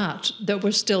like that that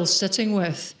we're still sitting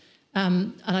with.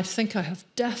 And I think I have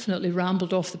definitely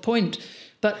rambled off the point.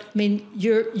 But, I mean,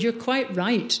 you're quite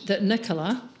right that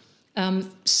Nicola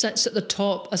sits at the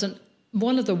top as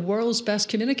one of the world's best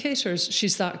communicators.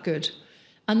 She's that good.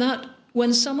 And that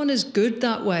when someone is good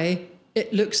that way,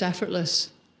 it looks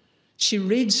effortless. She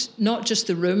reads not just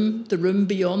the room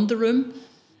beyond the room.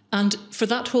 And for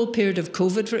that whole period of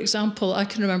COVID, for example, I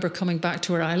can remember coming back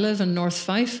to where I live in North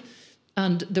Fife,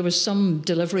 and there was some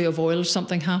delivery of oil,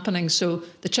 something happening. So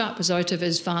the chap was out of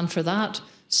his van for that.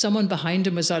 Someone behind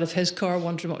him was out of his car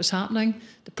wondering what was happening.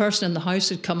 The person in the house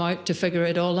had come out to figure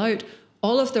it all out.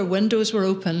 All of their windows were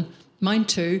open, mine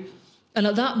too. And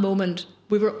at that moment,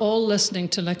 we were all listening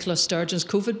to Nicola Sturgeon's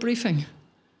COVID briefing.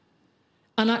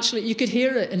 And actually, you could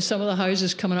hear it in some of the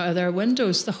houses coming out of their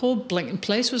windows. The whole blinking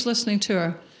place was listening to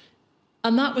her.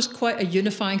 And that was quite a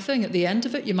unifying thing. At the end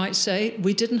of it, you might say,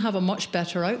 we didn't have a much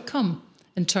better outcome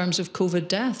in terms of COVID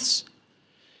deaths.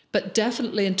 But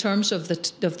definitely in terms of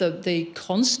the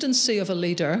constancy of a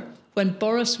leader, when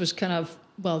Boris was kind of,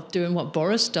 well, doing what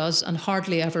Boris does and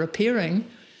hardly ever appearing,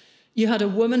 you had a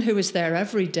woman who was there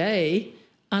every day,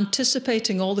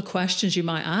 anticipating all the questions you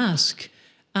might ask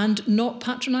and not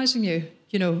patronising you,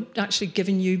 you know, actually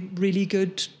giving you really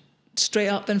good,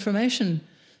 straight-up information.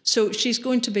 So she's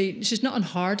not a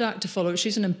hard act to follow,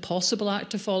 she's an impossible act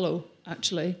to follow,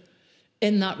 actually,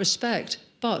 in that respect.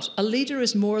 But a leader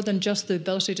is more than just the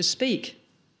ability to speak.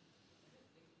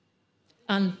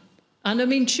 And I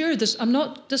mean, sure, there's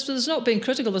not being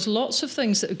critical, there's lots of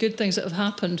things that are good things that have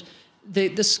happened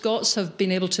The Scots have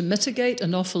been able to mitigate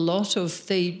an awful lot of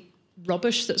the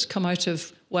rubbish that's come out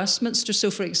of Westminster.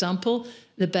 So, for example,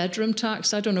 the bedroom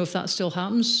tax, I don't know if that still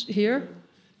happens here.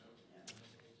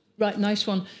 Right, nice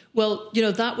one. Well, you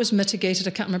know, that was mitigated,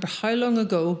 I can't remember how long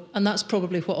ago, and that's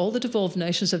probably what all the devolved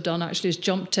nations have done, actually, is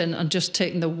jumped in and just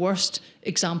taken the worst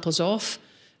examples off.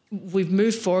 We've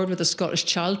moved forward with the Scottish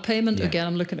child payment. Yeah. Again,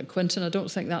 I'm looking at Quintin. I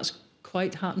don't think that's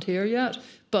quite happened here yet,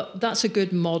 but that's a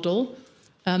good model.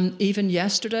 Even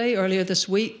yesterday, earlier this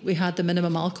week, we had the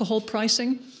minimum alcohol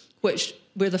pricing, which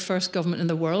we're the first government in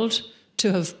the world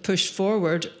to have pushed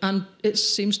forward, and it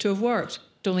seems to have worked.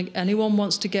 Don't think anyone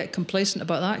wants to get complacent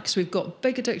about that because we've got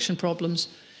big addiction problems.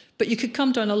 But you could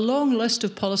come down a long list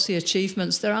of policy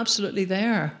achievements. They're absolutely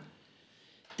there.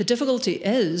 The difficulty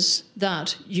is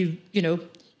that you've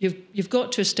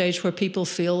got to a stage where people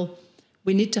feel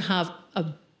we need to have a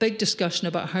big discussion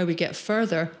about how we get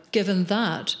further, given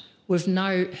that we've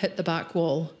now hit the back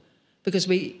wall. Because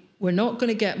we're not going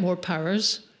to get more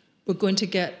powers. We're going to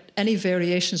get any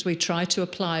variations we try to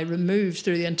apply removed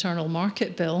through the Internal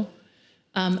Market Bill.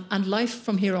 And life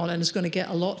from here on in is going to get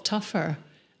a lot tougher.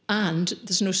 And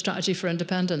there's no strategy for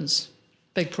independence.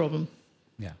 Big problem.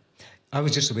 Yeah. I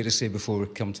was just about to say before we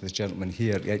come to this gentleman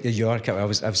here, you are, I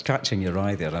was catching your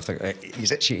eye there. I thought,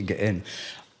 he's itchy to get in.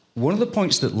 One of the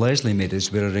points that Lesley made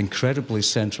is we're an incredibly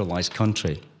centralised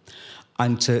country.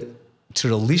 And to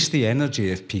release the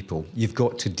energy of people, you've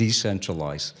got to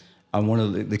decentralise. And one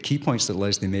of the key points that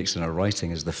Lesley makes in her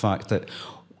writing is the fact that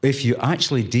if you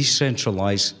actually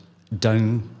decentralise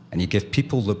down and you give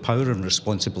people the power and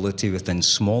responsibility within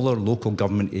smaller local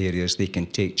government areas, they can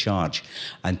take charge.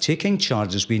 And taking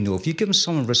charge, as we know, if you give them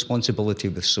someone responsibility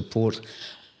with support,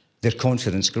 their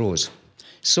confidence grows.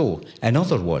 So, in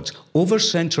other words,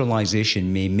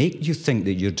 over-centralisation may make you think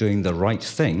that you're doing the right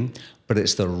thing, but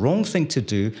it's the wrong thing to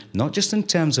do, not just in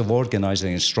terms of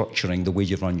organising and structuring the way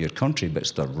you run your country, but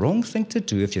it's the wrong thing to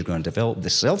do if you're going to develop the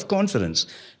self-confidence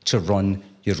to run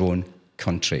your own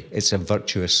country. It's a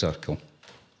virtuous circle.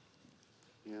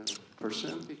 Yeah,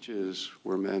 percentages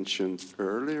were mentioned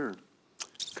earlier.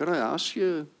 Could I ask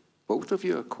you, both of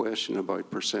you, a question about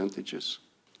percentages?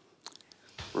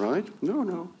 Right?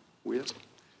 No, wait.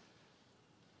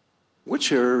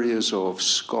 Which areas of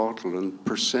Scotland,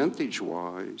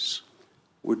 percentage-wise,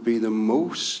 would be the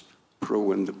most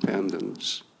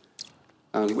pro-independence?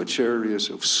 And which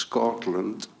areas of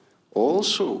Scotland,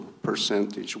 also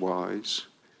percentage-wise,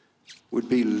 would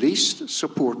be least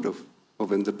supportive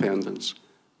of independence,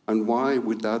 and why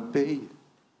would that be?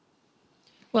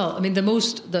 Well, I mean, the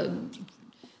most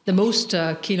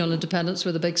keen on independence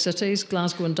were the big cities,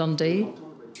 Glasgow and Dundee.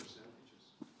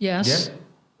 Yes.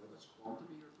 Yeah.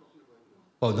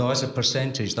 Oh no, as a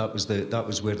percentage, that was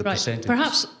where the percentage.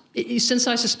 Perhaps, since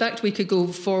I suspect we could go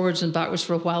forwards and backwards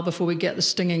for a while before we get the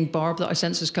stinging barb that I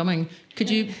sense is coming, could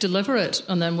you deliver it,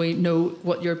 and then we know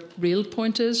what your real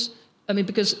point is? I mean,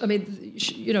 because,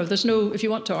 you know, there's no, if you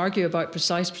want to argue about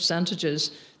precise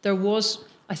percentages, there was,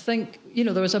 I think, you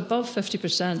know, there was above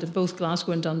 50% in both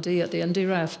Glasgow and Dundee at the Indie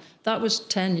Ref. That was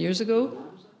 10 years ago.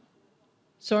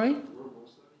 Sorry?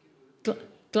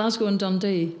 Glasgow and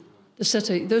Dundee, the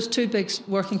city, those two big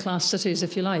working class cities,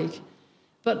 if you like.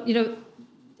 But, you know,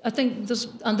 I think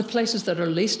and the places that are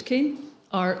least keen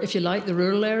are, if you like, the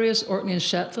rural areas. Orkney and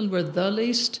Shetland were the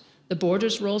least. The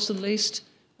borders were also the least.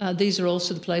 These are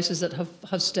also the places that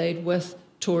have stayed with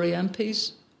Tory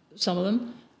MPs, some of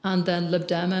them, and then Lib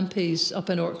Dem MPs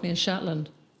up in Orkney and Shetland.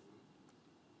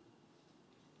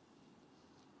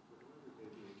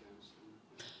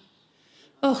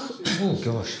 Oh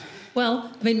gosh.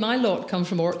 Well, I mean, my lot come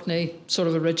from Orkney sort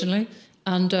of originally,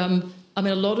 and I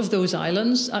mean, a lot of those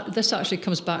islands, this actually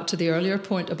comes back to the earlier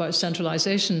point about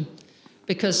centralisation,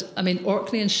 because, I mean,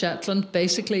 Orkney and Shetland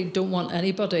basically don't want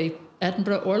anybody,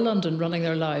 Edinburgh or London, running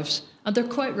their lives. And they're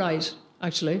quite right,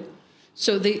 actually.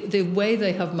 So the way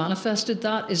they have manifested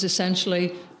that is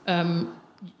essentially,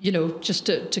 you know, just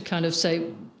to kind of say,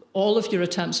 all of your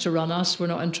attempts to run us, we're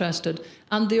not interested.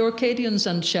 And the Orcadians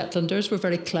and Shetlanders were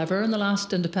very clever in the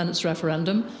last independence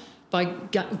referendum by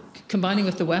combining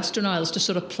with the Western Isles to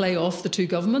sort of play off the two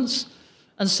governments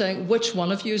and saying, which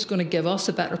one of you is going to give us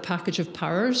a better package of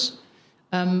powers?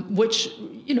 Which,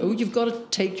 you know, you've got to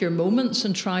take your moments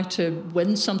and try to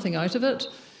win something out of it.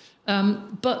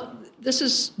 But this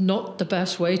is not the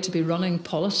best way to be running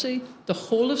policy. The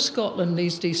whole of Scotland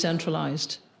needs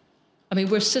decentralised. I mean,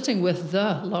 we're sitting with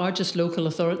the largest local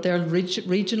authority, they're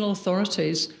regional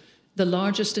authorities, the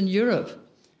largest in Europe.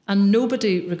 And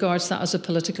nobody regards that as a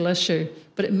political issue,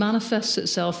 but it manifests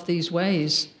itself these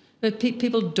ways.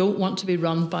 People don't want to be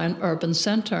run by an urban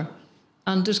centre.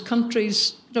 And there's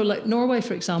countries, like Norway,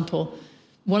 for example.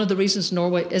 One of the reasons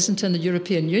Norway isn't in the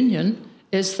European Union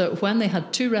is that when they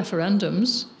had 2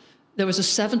 referendums, there was a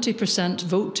 70%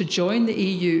 vote to join the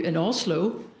EU in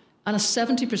Oslo and a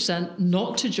 70%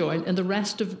 not to join in the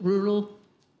rest of rural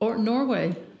or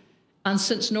Norway. And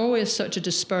since Norway is such a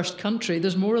dispersed country,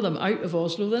 there's more of them out of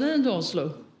Oslo than in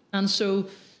Oslo. And so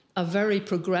a very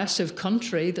progressive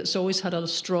country that's always had a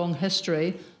strong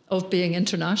history of being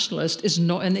internationalist is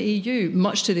not in the EU,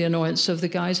 much to the annoyance of the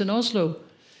guys in Oslo.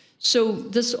 So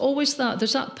there's always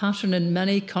there's that pattern in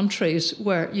many countries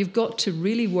where you've got to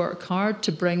really work hard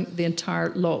to bring the entire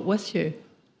lot with you.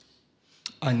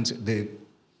 And the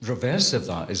reverse of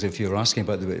that is if you're asking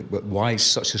about why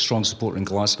such a strong support in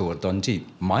Glasgow or Dundee,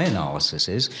 my analysis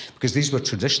is because these were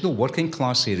traditional working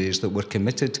class areas that were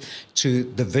committed to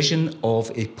the vision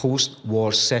of a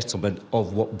post-war settlement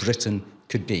of what Britain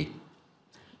could be.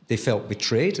 They felt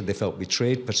betrayed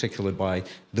particularly by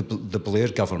the Blair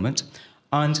government,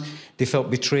 and they felt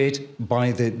betrayed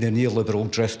by the neoliberal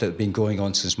drift that had been going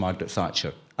on since Margaret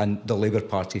Thatcher. And the Labour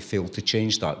Party failed to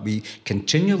change that. We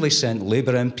continually sent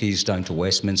Labour MPs down to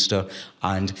Westminster,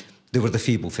 and they were the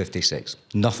feeble 56.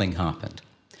 Nothing happened.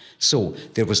 So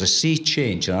there was a sea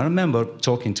change. And I remember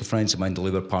talking to friends of mine in the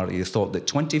Labour Party who thought that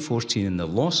 2014 and the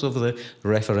loss of the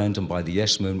referendum by the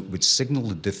Yes movement would signal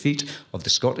the defeat of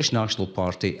the Scottish National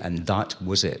Party, and that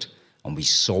was it. And we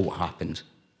saw what happened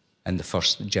in the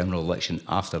first general election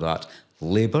after that.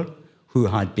 Labour, who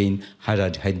had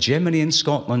had hegemony in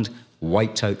Scotland,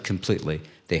 wiped out completely.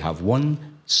 They have one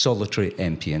solitary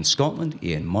MP in Scotland,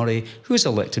 Ian Murray, who is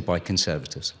elected by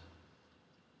Conservatives.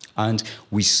 And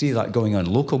we see that going on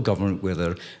in local government where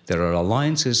there are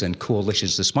alliances and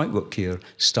coalitions, despite what Keir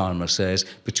Starmer says,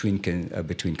 between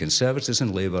Conservatives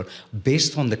and Labour,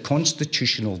 based on the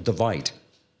constitutional divide.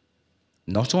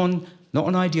 Not on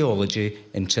ideology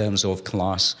in terms of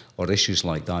class or issues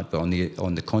like that, but on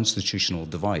the constitutional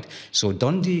divide. So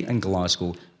Dundee and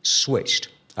Glasgow switched,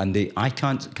 and I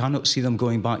cannot see them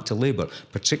going back to Labour,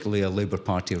 particularly a Labour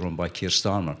Party run by Keir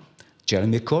Starmer.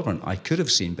 Jeremy Corbyn, I could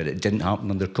have seen, but it didn't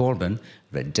happen under Corbyn.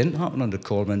 If it didn't happen under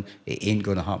Corbyn, it ain't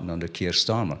going to happen under Keir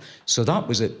Starmer. So that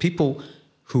was it. People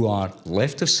who are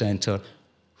left of centre,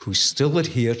 who still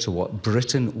adhere to what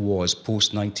Britain was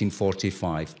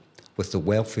post-1945, with the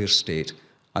welfare state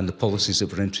and the policies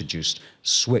that were introduced,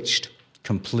 switched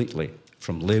completely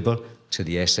from Labour to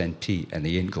the SNP, and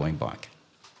they ain't going back.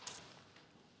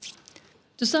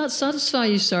 Does that satisfy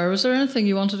you, sir? Was there anything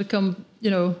you wanted to come,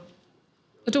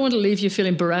 I don't want to leave you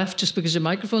feeling bereft just because your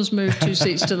microphone's moved 2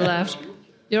 seats to the left.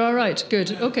 You're all right,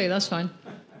 good. Okay, that's fine.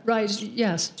 Right,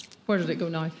 yes. Where did it go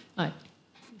now? Hi.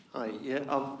 Hi,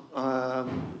 yeah,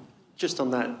 just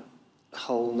on that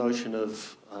whole notion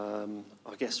of,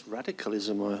 I guess,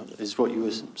 radicalism is what you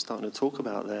were starting to talk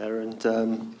about there.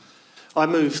 And I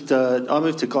moved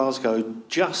to Glasgow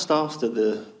just after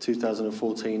the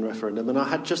 2014 referendum, and I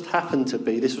had just happened to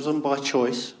be, this wasn't by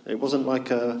choice, it wasn't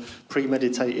like a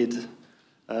premeditated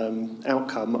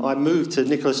outcome. I moved to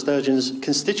Nicola Sturgeon's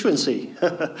constituency.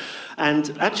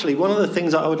 And actually, one of the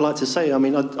things that I would like to say, I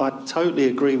mean, I totally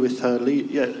agree with her,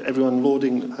 everyone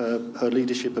lauding her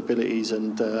leadership abilities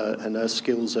and her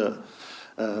skills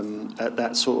at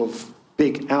that sort of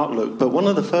big outlook. But one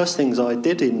of the first things I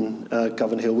did in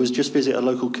Govanhill was just visit a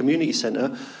local community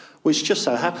centre, which just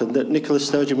so happened that Nicola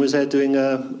Sturgeon was there doing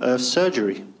a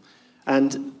surgery.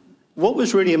 And what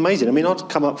was really amazing, I mean, I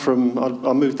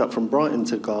moved up from Brighton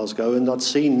to Glasgow, and I'd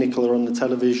seen Nicola on the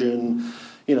television,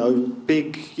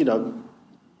 big,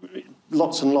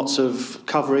 lots and lots of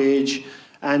coverage,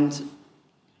 and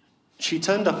she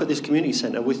turned up at this community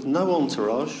centre with no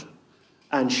entourage,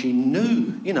 and she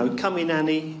knew, come in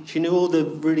Annie, she knew all the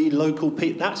really local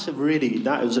people.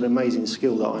 That was an amazing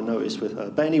skill that I noticed with her.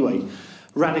 But anyway,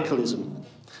 radicalism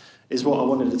is what I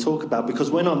wanted to talk about, because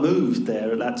when I moved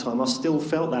there at that time, I still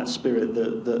felt that spirit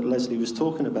that Lesley was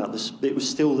talking about. It was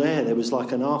still there. There was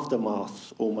like an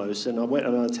aftermath almost, and I went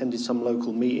and I attended some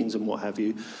local meetings and what have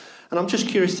you. And I'm just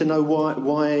curious to know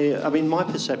why. I mean, my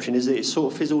perception is that it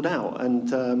sort of fizzled out,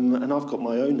 and I've got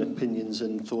my own opinions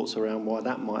and thoughts around why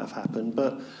that might have happened.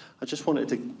 But I just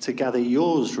wanted to gather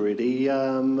yours really,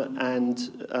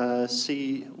 and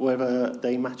see whether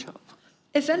they match up.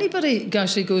 If anybody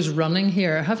actually goes running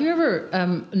here, have you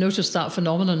ever noticed that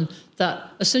phenomenon that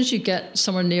as soon as you get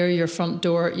somewhere near your front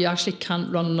door, you actually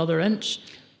can't run another inch?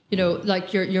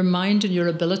 Like your mind and your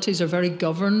abilities are very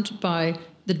governed by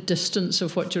the distance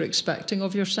of what you're expecting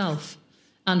of yourself.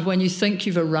 And when you think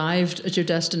you've arrived at your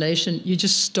destination, you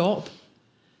just stop.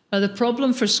 Now, the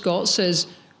problem for Scots is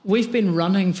we've been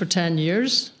running for 10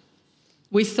 years.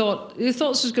 We thought this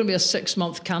was going to be a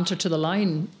 6-month canter to the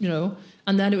line, you know,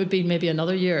 and then it would be maybe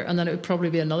another year, and then it would probably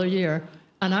be another year.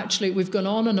 And actually, we've gone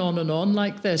on and on and on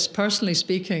like this. Personally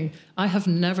speaking, I have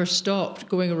never stopped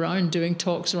going around doing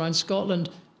talks around Scotland.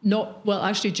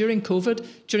 Actually, during COVID,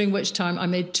 during which time I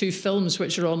made 2 films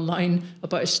which are online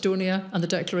about Estonia and the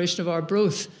Declaration of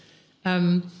Arbroath.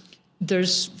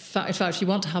 There's, in fact, if you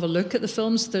want to have a look at the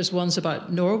films, there's ones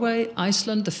about Norway,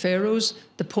 Iceland, the Faroes,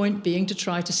 the point being to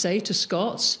try to say to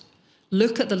Scots,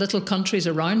 look at the little countries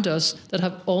around us that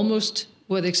have almost,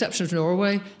 with the exception of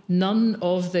Norway, none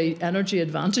of the energy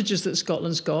advantages that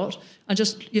Scotland's got, and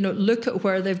just, you know, look at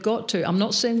where they've got to. I'm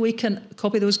not saying we can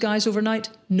copy those guys overnight.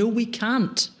 No, we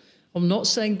can't. I'm not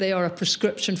saying they are a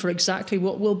prescription for exactly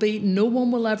what we'll be. No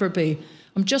one will ever be.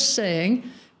 I'm just saying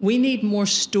we need more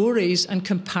stories and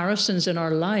comparisons in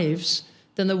our lives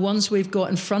than the ones we've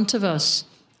got in front of us.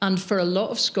 And for a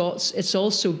lot of Scots, it's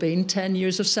also been 10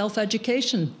 years of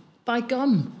self-education. By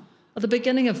gum. At the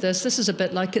beginning of this is a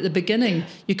bit like at the beginning.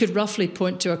 You could roughly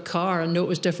point to a car and know it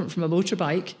was different from a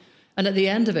motorbike. And at the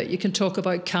end of it, you can talk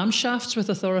about camshafts with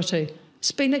authority.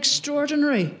 It's been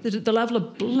extraordinary, the level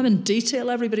of blooming detail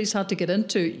everybody's had to get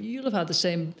into. You'll have had the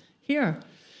same here.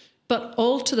 But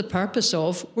all to the purpose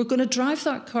of, we're going to drive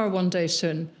that car one day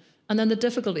soon. And then the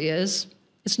difficulty is,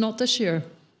 it's not this year.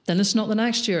 Then it's not the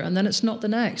next year. And then it's not the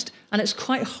next. And it's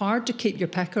quite hard to keep your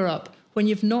pecker up when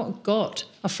you've not got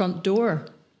a front door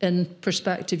in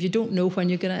perspective. You don't know when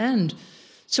you're going to end.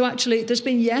 So actually, there's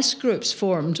been yes groups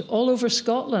formed all over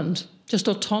Scotland, just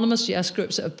autonomous yes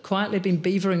groups that have quietly been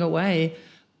beavering away.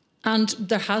 And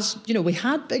there has, you know, we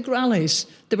had big rallies.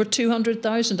 There were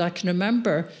 200,000, I can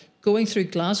remember, going through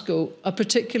Glasgow, a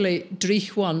particularly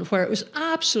Dreich one, where it was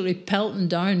absolutely pelting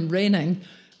down, raining.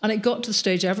 And it got to the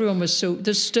stage everyone was so...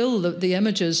 There's still the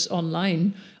images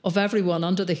online of everyone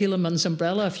under the Helaman's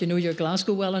umbrella, if you know your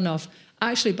Glasgow well enough.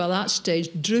 Actually, by that stage,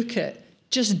 Druitt,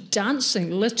 just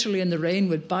dancing literally in the rain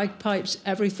with bagpipes,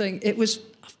 everything. It was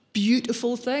a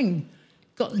beautiful thing.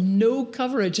 Got no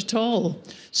coverage at all.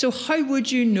 So how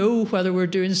would you know whether we're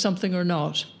doing something or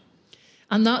not?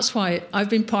 And that's why I've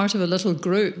been part of a little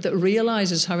group that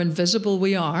realises how invisible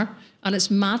we are. And it's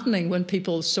maddening when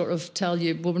people sort of tell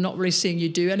you, well, we're not really seeing you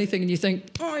do anything. And you think,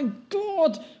 oh, my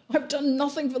God, I've done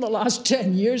nothing for the last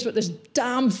 10 years with this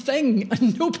damn thing.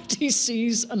 And nobody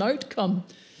sees an outcome.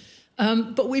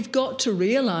 But we've got to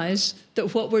realise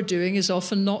that what we're doing is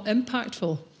often not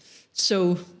impactful.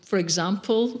 So, for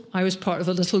example, I was part of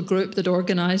a little group that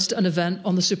organised an event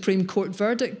on the Supreme Court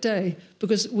verdict day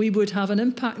because we would have an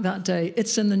impact that day.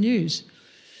 It's in the news.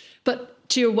 But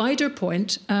to your wider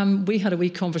point, we had a wee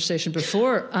conversation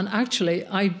before, and actually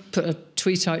I put a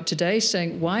tweet out today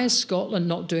saying, why is Scotland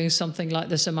not doing something like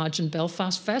this Imagine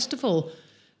Belfast Festival?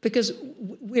 Because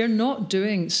we're not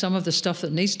doing some of the stuff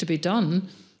that needs to be done,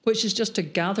 which is just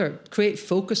to create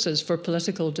focuses for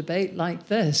political debate like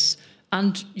this.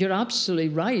 And you're absolutely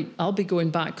right. I'll be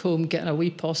going back home, getting a wee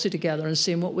posse together and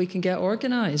seeing what we can get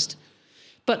organised.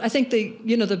 But I think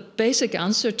the basic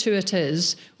answer to it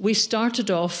is we started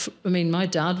off, I mean, my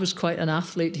dad was quite an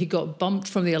athlete. He got bumped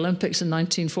from the Olympics in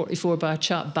 1944 by a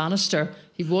chap, Bannister.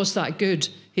 He was that good.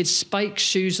 He had spiked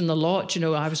shoes in the lot. You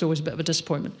know, I was always a bit of a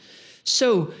disappointment.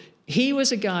 So he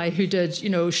was a guy who did, you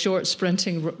know, short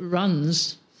sprinting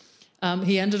runs.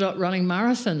 He ended up running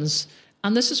marathons.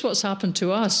 And this is what's happened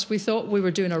to us. We thought we were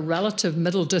doing a relative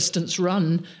middle distance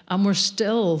run, and we're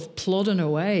still plodding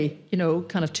away, you know,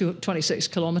 kind of 26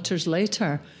 kilometres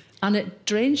later. And it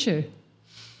drains you.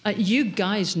 You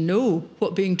guys know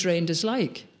what being drained is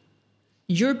like.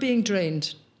 You're being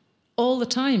drained all the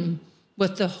time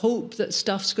with the hope that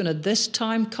stuff's going to this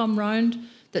time come round,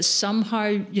 that somehow,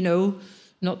 you know,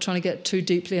 not trying to get too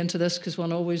deeply into this because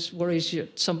one always worries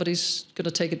somebody's going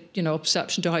to take a, you know,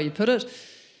 exception to how you put it.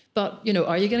 But, you know,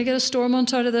 are you going to get a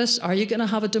Stormont out of this? Are you going to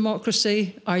have a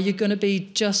democracy? Are you going to be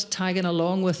just tagging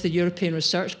along with the European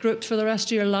Research Group for the rest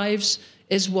of your lives?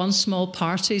 Is one small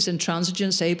party's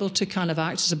intransigence able to kind of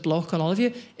act as a block on all of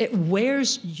you? It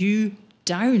wears you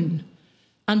down.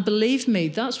 And believe me,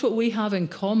 that's what we have in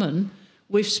common.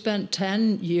 We've spent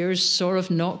 10 years sort of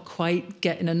not quite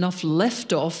getting enough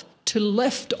lift off to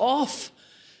lift off.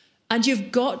 And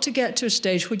you've got to get to a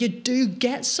stage where you do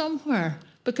get somewhere,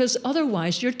 because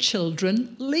otherwise your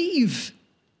children leave.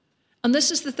 And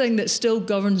this is the thing that still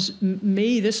governs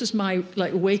me. This is my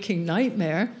waking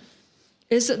nightmare,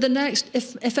 is that the next,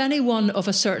 if anyone of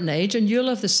a certain age, and you'll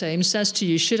have the same, says to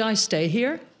you, should I stay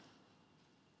here?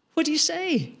 What do you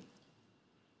say?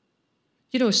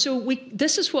 You know, so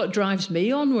this is what drives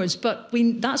me onwards,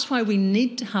 that's why we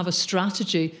need to have a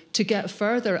strategy to get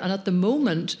further. And at the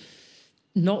moment,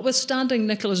 notwithstanding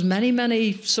Nicola's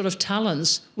many sort of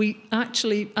talents, we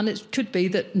actually, and it could be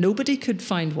that nobody could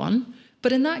find one,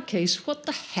 but in that case, what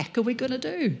the heck are we going to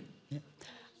do?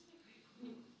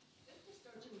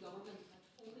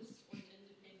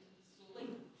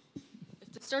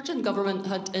 Sturgeon government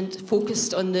had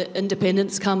focused on the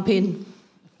independence campaign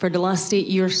for the last 8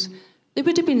 years, they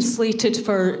would have been slated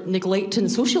for neglecting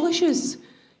social issues.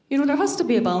 You know, there has to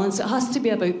be a balance. It has to be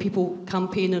about people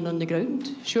campaigning on the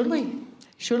ground, surely.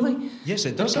 Yes,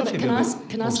 it does have to be. Can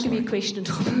I ask you a question?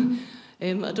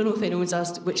 I don't know if anyone's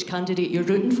asked which candidate you're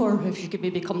rooting for, if you could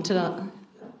maybe come to that.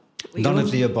 None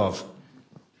of the above.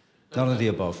 None of the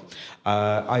above.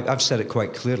 I've said it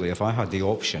quite clearly. If I had the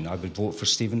option, I would vote for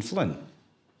Stephen Flynn,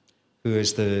 who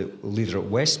is the leader at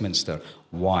Westminster.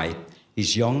 Why?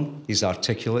 He's young, he's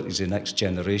articulate, he's the next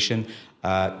generation.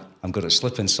 I'm going to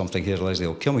slip in something here, Lesley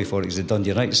will kill me for it. He's a Dundee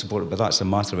United supporter, but that's a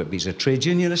matter of it. But he's a trade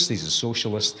unionist, he's a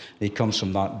socialist, and he comes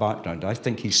from that background. I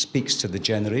think he speaks to the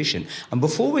generation. And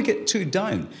before we get too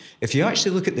down, if you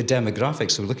actually look at the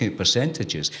demographics, we're looking at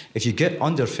percentages, if you get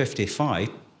under 55,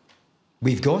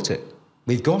 we've got it.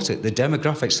 We've got it. The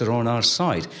demographics are on our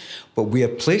side. But we are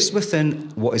placed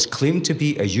within what is claimed to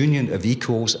be a union of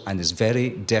equals and is very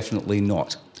definitely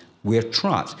not. We're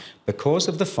trapped because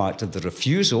of the fact of the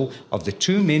refusal of the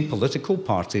two main political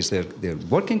parties. They're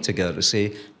working together to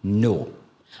say no.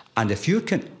 And if you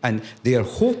can, and they are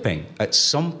hoping at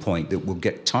some point that we'll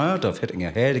get tired of hitting our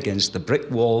head against the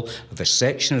brick wall of a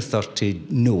Section 30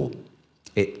 no.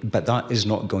 But that is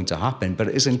not going to happen. But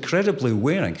it is incredibly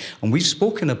wearing. And we've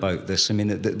spoken about this. I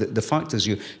mean, the fact is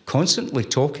you're constantly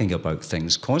talking about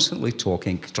things, constantly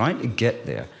talking, trying to get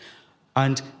there.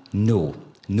 And no.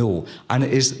 And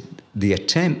it is the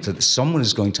attempt that someone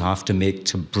is going to have to make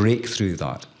to break through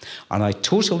that. And I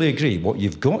totally agree. What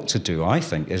you've got to do, I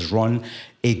think, is run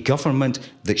a government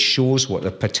that shows what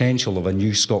the potential of a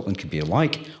new Scotland could be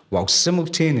like, while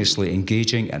simultaneously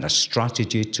engaging in a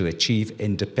strategy to achieve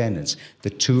independence. The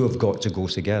two have got to go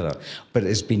together. But it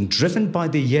has been driven by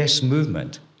the Yes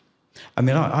movement. I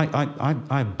mean,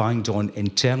 I banged on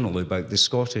internally about the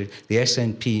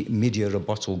SNP Media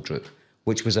Rebuttal Group,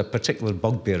 which was a particular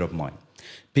bugbear of mine.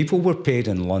 People were paid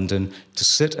in London to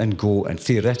sit and go and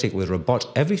theoretically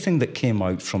rebut everything that came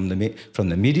out from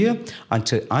the media and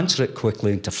to answer it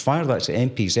quickly and to fire that to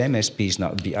MPs, MSPs, and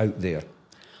that would be out there.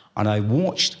 And I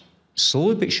watched,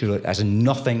 slowly but surely, as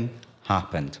nothing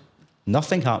happened.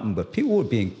 Nothing happened, but people were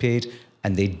being paid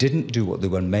and they didn't do what they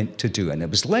were meant to do. And it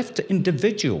was left to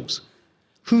individuals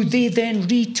who they then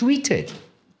retweeted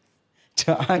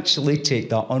to actually take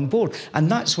that on board. And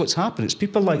that's what's happened. It's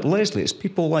people like Lesley, it's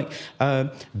people like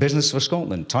Business for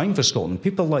Scotland, Time for Scotland,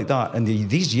 people like that, and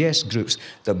these Yes groups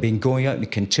that have been going out and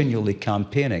continually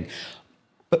campaigning.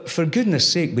 But for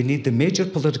goodness sake, we need the major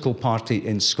political party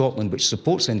in Scotland which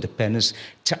supports independence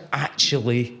to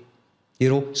actually,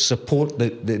 support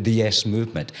the Yes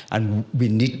movement. And we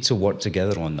need to work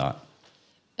together on that.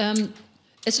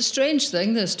 It's a strange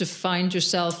thing, this, to find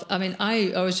yourself. I mean,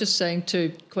 I was just saying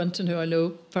to Quentin, who I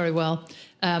know very well,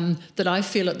 that I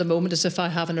feel at the moment as if I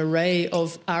have an array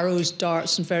of arrows,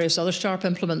 darts, and various other sharp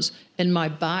implements in my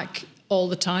back all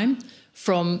the time,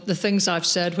 from the things I've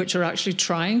said, which are actually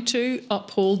trying to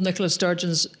uphold Nicola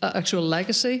Sturgeon's actual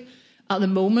legacy. At the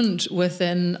moment,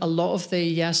 within a lot of the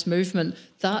Yes movement,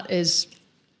 that's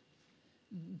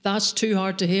too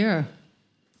hard to hear.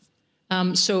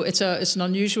 So it's an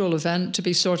unusual event to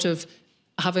be sort of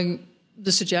having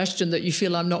the suggestion that you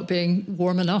feel I'm not being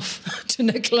warm enough to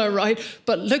Nicola, right?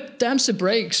 But look, dam's the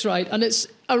breaks, right? And it's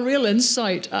a real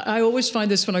insight. I always find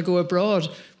this when I go abroad.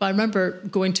 I remember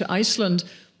going to Iceland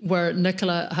where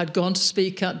Nicola had gone to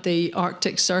speak at the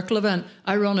Arctic Circle event.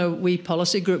 I run a wee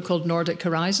policy group called Nordic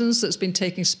Horizons that's been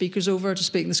taking speakers over to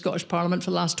speak in the Scottish Parliament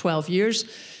for the last 12 years.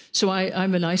 So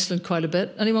I'm in Iceland quite a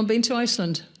bit. Anyone been to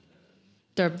Iceland?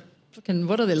 They're fucking,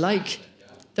 what are they like?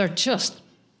 They're just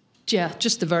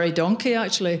the very donkey,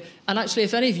 actually. And actually,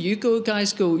 if any of you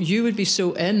guys go, you would be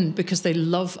so in because they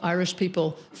love Irish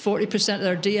people. 40% of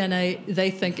their DNA they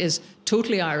think is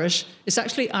totally Irish. It's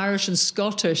actually Irish and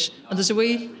Scottish. And there's a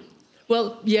wee...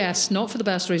 Well, yes, not for the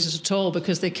best reasons at all,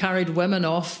 because they carried women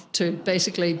off to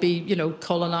basically be,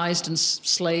 colonised and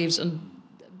slaves and,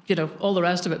 all the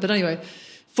rest of it. But anyway,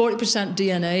 40%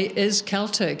 DNA is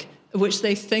Celtic, which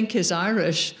they think is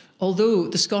Irish, although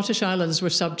the Scottish Islands were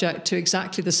subject to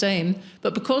exactly the same.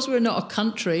 But because we're not a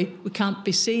country, we can't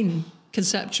be seen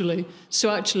conceptually. So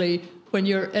actually, when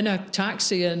you're in a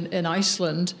taxi in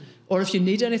Iceland, or if you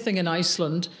need anything in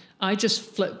Iceland, I just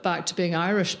flip back to being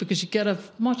Irish because you get a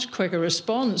much quicker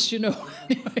response,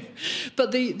 Anyway.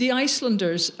 But the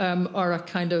Icelanders are a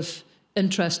kind of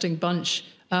interesting bunch.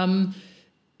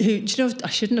 do you know, I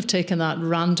shouldn't have taken that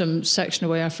random section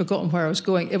away. I've forgotten where I was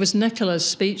going. It was Nicola's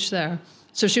speech there.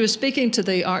 So she was speaking to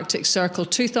the Arctic Circle,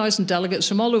 2,000 delegates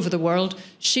from all over the world.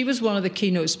 She was one of the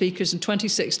keynote speakers in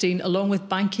 2016, along with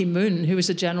Ban Ki-moon, who was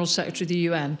the General Secretary of the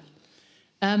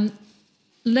UN.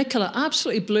 Nicola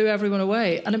absolutely blew everyone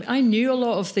away. And I knew a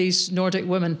lot of these Nordic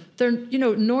women. They're, you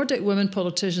know, Nordic women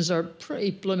politicians are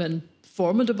pretty blooming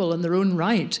formidable in their own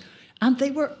right. And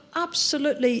they were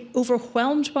absolutely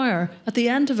overwhelmed by her. At the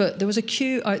end of it, there was a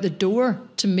queue out the door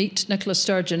to meet Nicola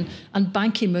Sturgeon, and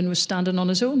Ban Ki-moon was standing on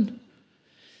his own.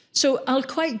 So I'll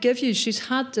quite give you, she's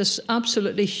had this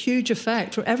absolutely huge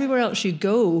effect. Where everywhere else you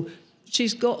go,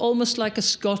 she's got almost like a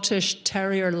Scottish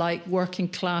terrier-like working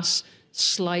class,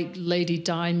 slight Lady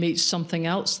Di meets something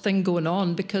else thing going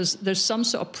on, because there's some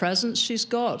sort of presence she's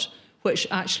got which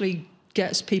actually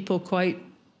gets people quite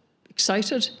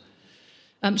excited.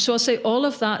 So I'll say all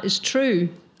of that is true.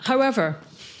 However,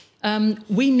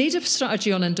 we need a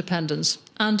strategy on independence.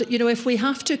 And, you know, if we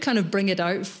have to kind of bring it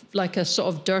out like a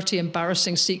sort of dirty,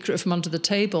 embarrassing secret from under the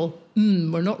table,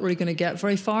 we're not really going to get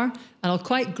very far. And I'll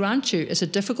quite grant you it's a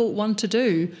difficult one to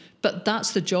do, but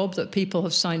that's the job that people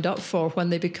have signed up for when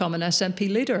they become an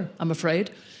SNP leader, I'm afraid.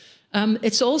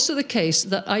 It's also the case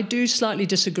that I do slightly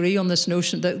disagree on this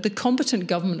notion that the competent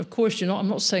government, of course, I'm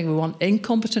not saying we want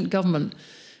incompetent government,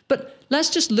 but let's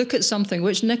just look at something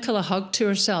which Nicola hugged to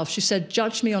herself. She said,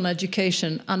 judge me on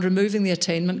education and removing the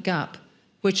attainment gap,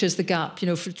 which is the gap, you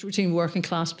know, between working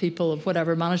class people or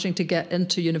whatever, managing to get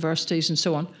into universities and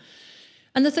so on.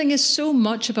 And the thing is, so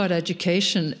much about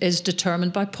education is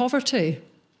determined by poverty.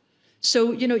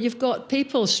 So, you know, you've got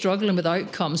people struggling with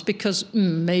outcomes because,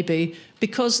 maybe,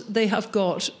 because they have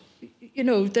got, you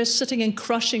know, they're sitting in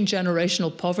crushing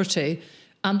generational poverty,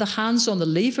 and the hands on the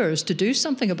levers to do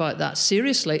something about that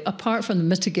seriously, apart from the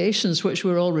mitigations which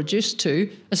we're all reduced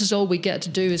to. This is all we get to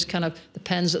do is kind of the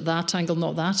pen's at that angle,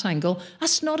 not that angle.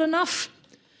 That's not enough.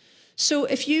 So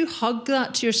if you hug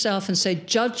that to yourself and say,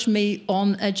 judge me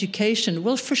on education,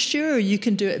 well, for sure, you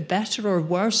can do it better or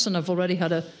worse. And I've already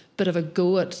had a bit of a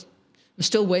go at, I'm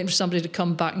still waiting for somebody to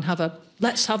come back and have a,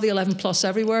 let's have the 11 plus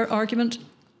everywhere argument.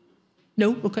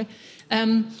 No? Okay.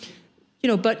 You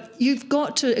know, but you've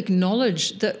got to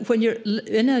acknowledge that when you're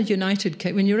in a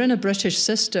when you're in a British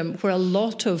system where a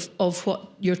lot of what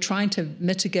you're trying to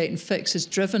mitigate and fix is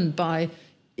driven by,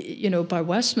 you know, by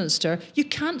Westminster, you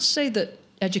can't say that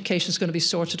education is going to be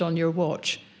sorted on your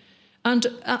watch. And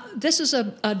this is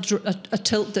a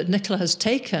tilt that Nicola has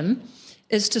taken,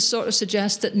 is to sort of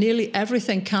suggest that nearly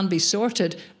everything can be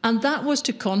sorted. And that was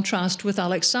to contrast with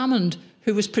Alex Salmond,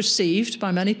 who was perceived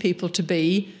by many people to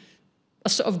be a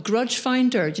sort of grudge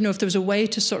finder. You know, if there was a way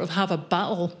to sort of have a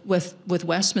battle with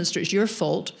Westminster, it's your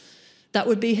fault, that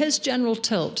would be his general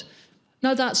tilt.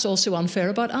 Now, that's also unfair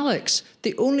about Alex.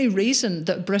 The only reason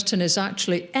that Britain is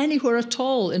actually anywhere at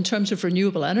all in terms of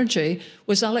renewable energy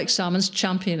was Alex Salmond's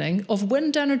championing of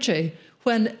wind energy,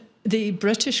 when the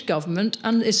British government,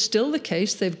 and it's still the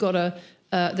case, they've got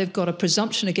a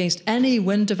presumption against any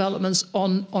wind developments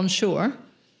onshore.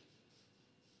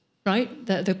 Right?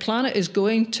 The planet is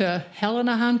going to hell in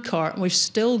a handcart, and we've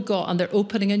still got, and they're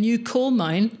opening a new coal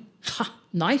mine. Ha,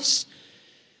 nice.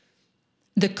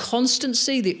 The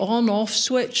constancy, the on-off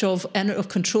switch of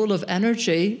control of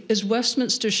energy is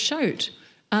Westminster's shout.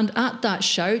 And at that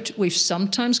shout, we've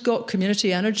sometimes got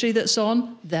community energy that's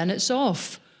on, then it's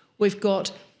off. We've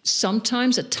got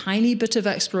sometimes a tiny bit of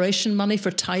exploration money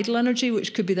for tidal energy,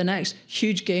 which could be the next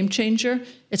huge game changer.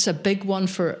 It's a big one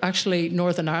for actually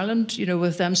Northern Ireland, you know,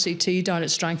 with MCT down at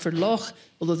Strangford Lough,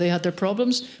 although they had their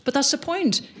problems. But that's the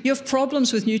point. You have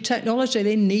problems with new technology.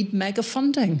 They need mega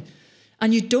funding.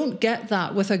 And you don't get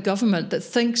that with a government that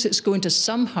thinks it's going to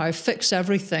somehow fix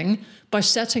everything by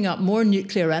setting up more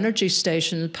nuclear energy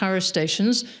stations, power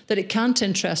stations, that it can't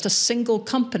interest a single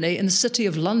company in the City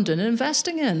of London in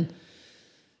investing in.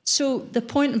 So the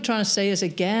point I'm trying to say is,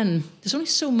 again, there's only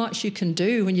so much you can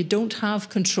do when you don't have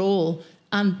control.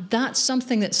 And that's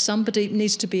something that somebody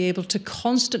needs to be able to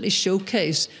constantly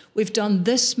showcase. We've done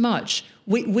this much.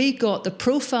 We got the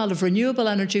profile of renewable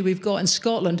energy we've got in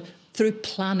Scotland through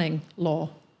planning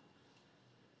law.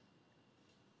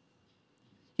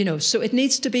 You know, so it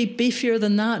needs to be beefier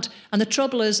than that. And the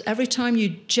trouble is, every time you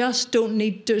just don't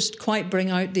need to just quite bring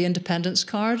out the independence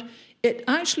card, it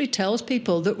actually tells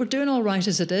people that we're doing all right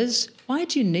as it is. Why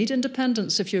do you need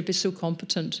independence if you'd be so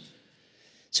competent?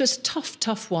 So it's a tough,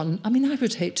 tough one. I mean, I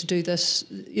would hate to do this,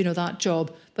 you know, that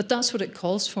job, but that's what it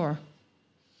calls for.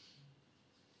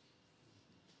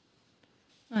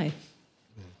 Aye.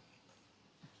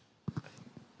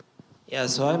 Yeah,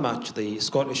 so I'm actually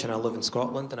Scottish and I live in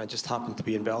Scotland, and I just happen to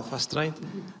be in Belfast tonight.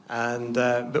 And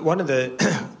but one of the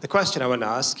the question I want to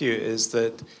ask you is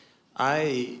that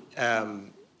I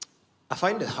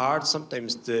find it hard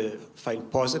sometimes to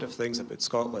find positive things about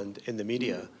Scotland in the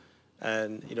media,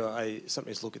 and you know I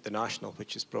sometimes look at the National,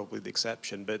 which is probably the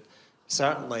exception, but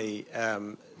certainly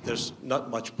there's not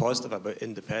much positive about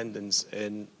independence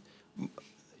in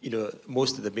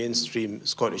most of the mainstream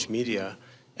Scottish media.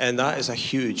 And that is a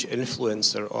huge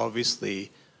influencer,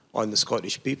 obviously, on the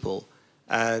Scottish people.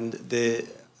 And the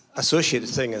associated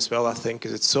thing as well, I think,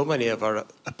 is that so many of our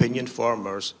opinion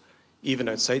formers, even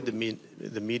outside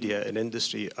the media and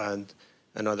industry and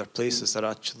other places, are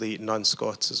actually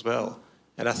non-Scots as well.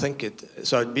 And I think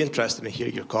so I'd be interested to hear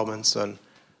your comments on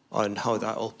how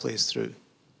that all plays through.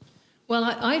 Well,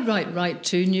 I write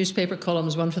two newspaper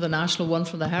columns, one for the National, one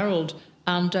for the Herald.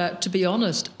 And to be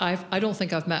honest, I don't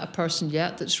think I've met a person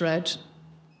yet that's read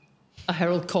a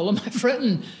Herald column I've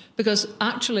written, because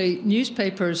actually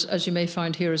newspapers, as you may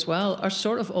find here as well, are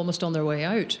sort of almost on their way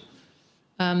out.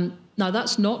 Now,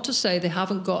 that's not to say they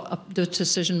haven't got the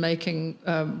decision-making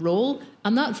role,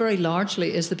 and that very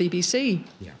largely is the BBC.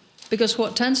 Yeah. Because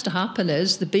what tends to happen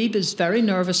is the Beeb is very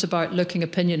nervous about looking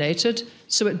opinionated,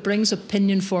 so it brings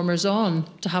opinion formers on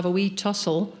to have a wee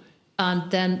tussle.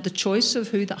 And then the choice of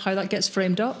how that gets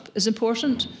framed up is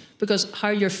important, because how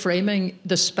you're framing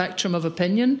the spectrum of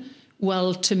opinion,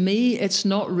 well, to me, it's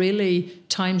not really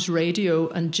Times Radio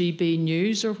and GB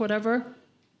News or whatever.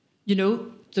 You know,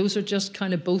 those are just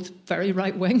kind of both very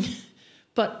right-wing.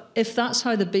 But if that's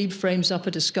how the Beeb frames up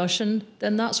a discussion,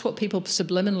 then that's what people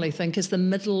subliminally think is the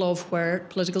middle of where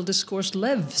political discourse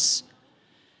lives.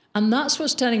 And that's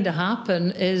what's tending to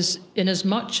happen, is in as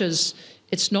much as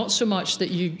it's not so much that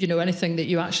you know anything that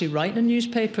you actually write in a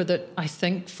newspaper that I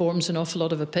think forms an awful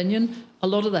lot of opinion. A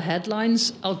lot of the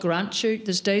headlines, I'll grant you,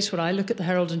 there's days when I look at the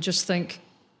Herald and just think,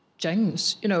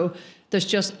 jings, there's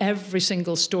just every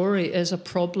single story is a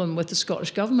problem with the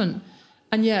Scottish government.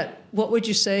 And yet, what would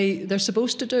you say they're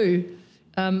supposed to do?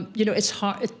 It's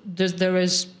hard. There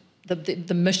is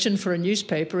the mission for a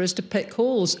newspaper is to pick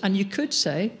holes. And you could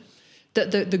say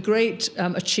that the great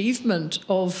achievement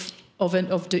of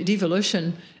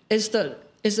devolution is that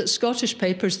Scottish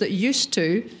papers that used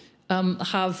to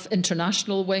have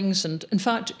international wings, and in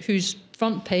fact whose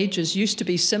front pages used to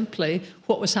be simply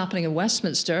what was happening in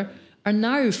Westminster, are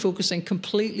now focusing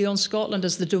completely on Scotland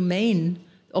as the domain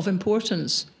of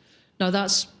importance. Now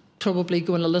that's probably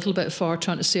going a little bit far,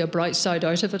 trying to see a bright side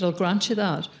out of it, I'll grant you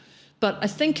that. But I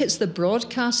think it's the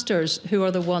broadcasters who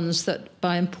are the ones that,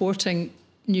 by importing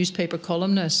newspaper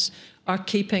columnists, are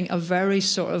keeping a very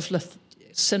sort of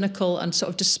cynical and sort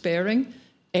of despairing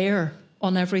air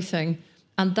on everything.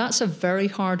 And that's a very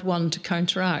hard one to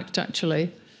counteract,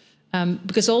 actually.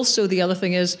 Because also the other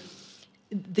thing is,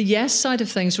 the yes side of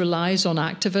things relies on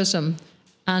activism.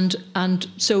 And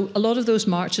so a lot of those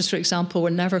marches, for example,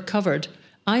 were never covered.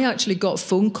 I actually got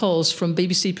phone calls from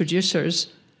BBC producers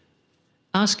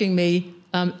asking me,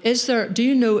 is there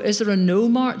a no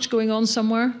march going on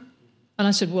somewhere? And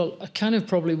I said, well, I kind of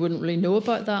probably wouldn't really know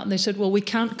about that. And they said, well, we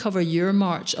can't cover your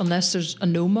march unless there's a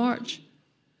no march.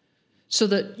 So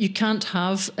that you can't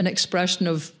have an expression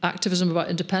of activism about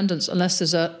independence unless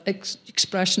there's an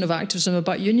expression of activism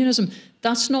about unionism.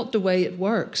 That's not the way it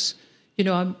works.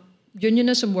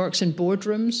 Unionism works in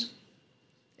boardrooms.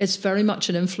 It's very much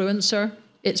an influencer.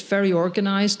 It's very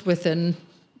organised within,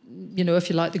 if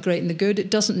you like, the great and the good.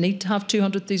 It doesn't need to have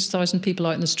 200,000 people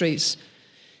out in the streets.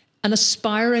 An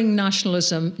aspiring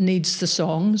nationalism needs the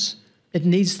songs, it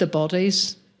needs the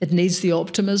bodies, it needs the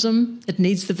optimism, it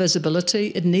needs the visibility,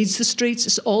 it needs the streets.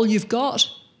 It's all you've got.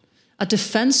 A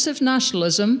defensive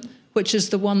nationalism, which is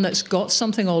the one that's got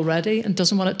something already and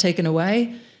doesn't want it taken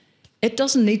away, it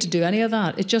doesn't need to do any of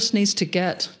that. It just needs to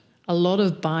get a lot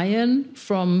of buy-in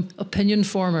from opinion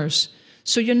formers.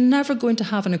 So you're never going to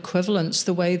have an equivalence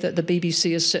the way that the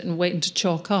BBC is sitting waiting to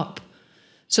chalk up.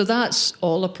 So that's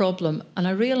all a problem. And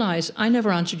I realise I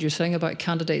never answered your thing about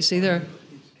candidates either.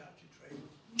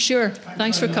 Sure.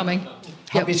 Thanks for coming.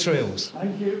 Happy trails.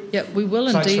 Thank you. Yeah, we will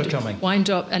indeed wind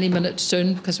up any minute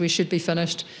soon because we should be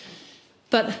finished.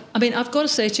 But, I mean, I've got to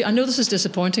say to you, I know this is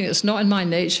disappointing. It's not in my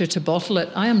nature to bottle it.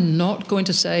 I am not going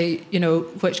to say,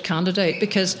 which candidate,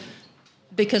 because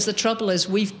the trouble is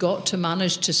we've got to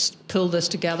manage to pull this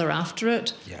together after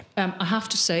it. Yeah. I have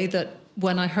to say that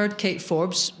when I heard Kate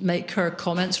Forbes make her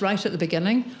comments right at the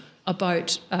beginning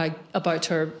about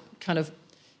her kind of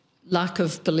lack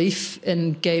of belief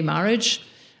in gay marriage,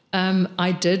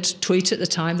 I did tweet at the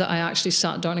time that I actually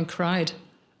sat down and cried.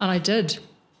 And I did.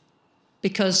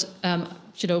 Because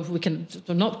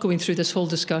we're not going through this whole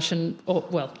discussion. Oh,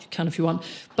 well, you can if you want.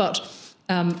 But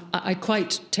I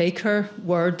quite take her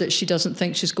word that she doesn't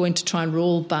think she's going to try and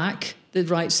roll back the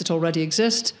rights that already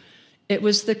exist. It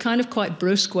was the kind of quite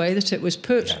brusque way that it was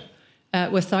put,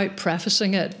 without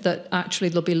prefacing it, that actually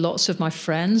there'll be lots of my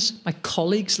friends, my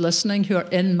colleagues listening who are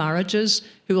in marriages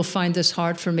who will find this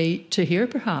hard for me to hear,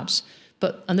 perhaps.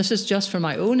 And this is just for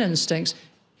my own instincts,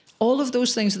 all of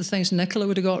those things are the things Nicola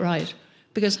would have got right.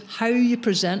 Because how you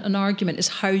present an argument is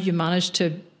how you manage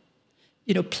to,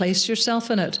 place yourself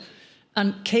in it.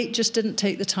 And Kate just didn't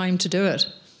take the time to do it.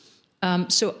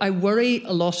 So I worry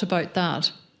a lot about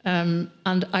that. And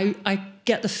I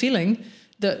get the feeling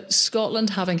that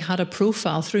Scotland, having had a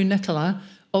profile through Nicola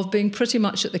of being pretty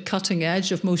much at the cutting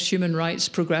edge of most human rights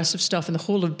progressive stuff in the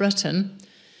whole of Britain,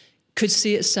 could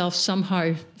see itself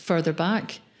somehow further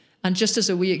back. And just as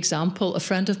a wee example, a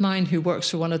friend of mine who works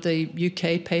for one of the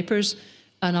UK papers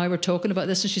and I were talking about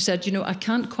this, and she said, I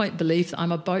can't quite believe that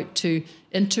I'm about to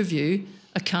interview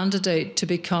a candidate to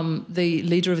become the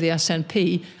leader of the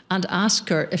SNP and ask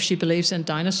her if she believes in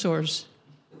dinosaurs.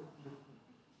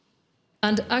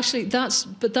 And actually, that's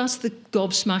the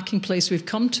gobsmacking place we've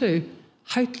come to.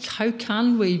 How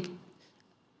can we?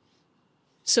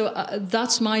 So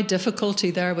that's my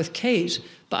difficulty there with Kate.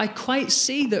 But I quite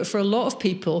see that for a lot of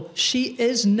people, she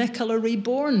is Nicola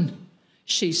reborn.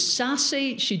 She's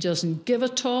sassy. She doesn't give a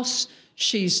toss.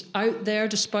 She's out there,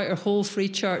 despite her whole free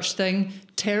church thing,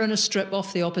 tearing a strip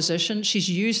off the opposition. She's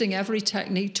using every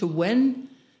technique to win.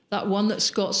 That one that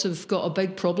Scots have got a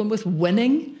big problem with,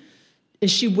 winning.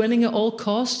 Is she winning at all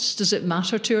costs? Does it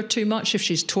matter to her too much if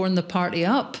she's torn the party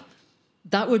up?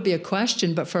 That would be a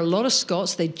question. But for a lot of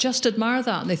Scots, they just admire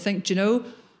that. And they think,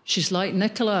 she's like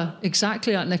Nicola,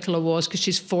 exactly like Nicola was, because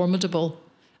she's formidable.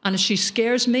 And if she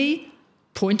scares me,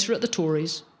 point her at the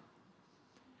Tories.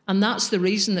 And that's the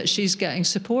reason that she's getting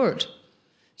support.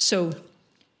 So,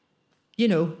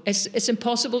 it's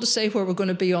impossible to say where we're going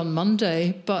to be on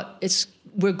Monday, but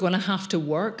we're going to have to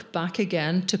work back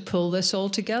again to pull this all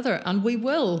together. And we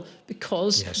will,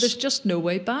 because there's just no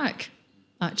way back,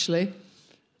 actually.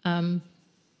 And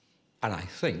I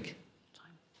think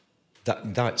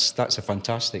that's a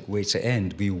fantastic way to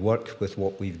end. We work with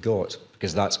what we've got,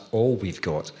 because that's all we've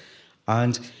got.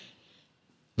 And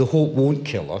the hope won't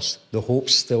kill us. The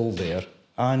hope's still there.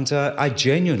 And I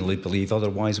genuinely believe,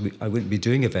 otherwise I wouldn't be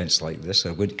doing events like this.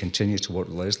 I wouldn't continue to work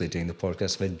with Lesley doing the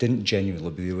podcast if I didn't genuinely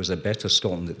believe there was a better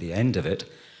Scotland at the end of it.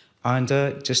 And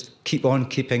just keep on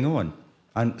keeping on.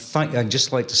 And I'd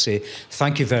just like to say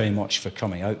thank you very much for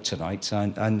coming out tonight.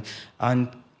 And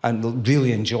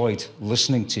really enjoyed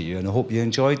listening to you. And I hope you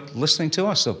enjoyed listening to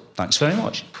us. So thanks very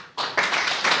much.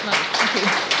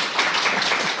 Thank you.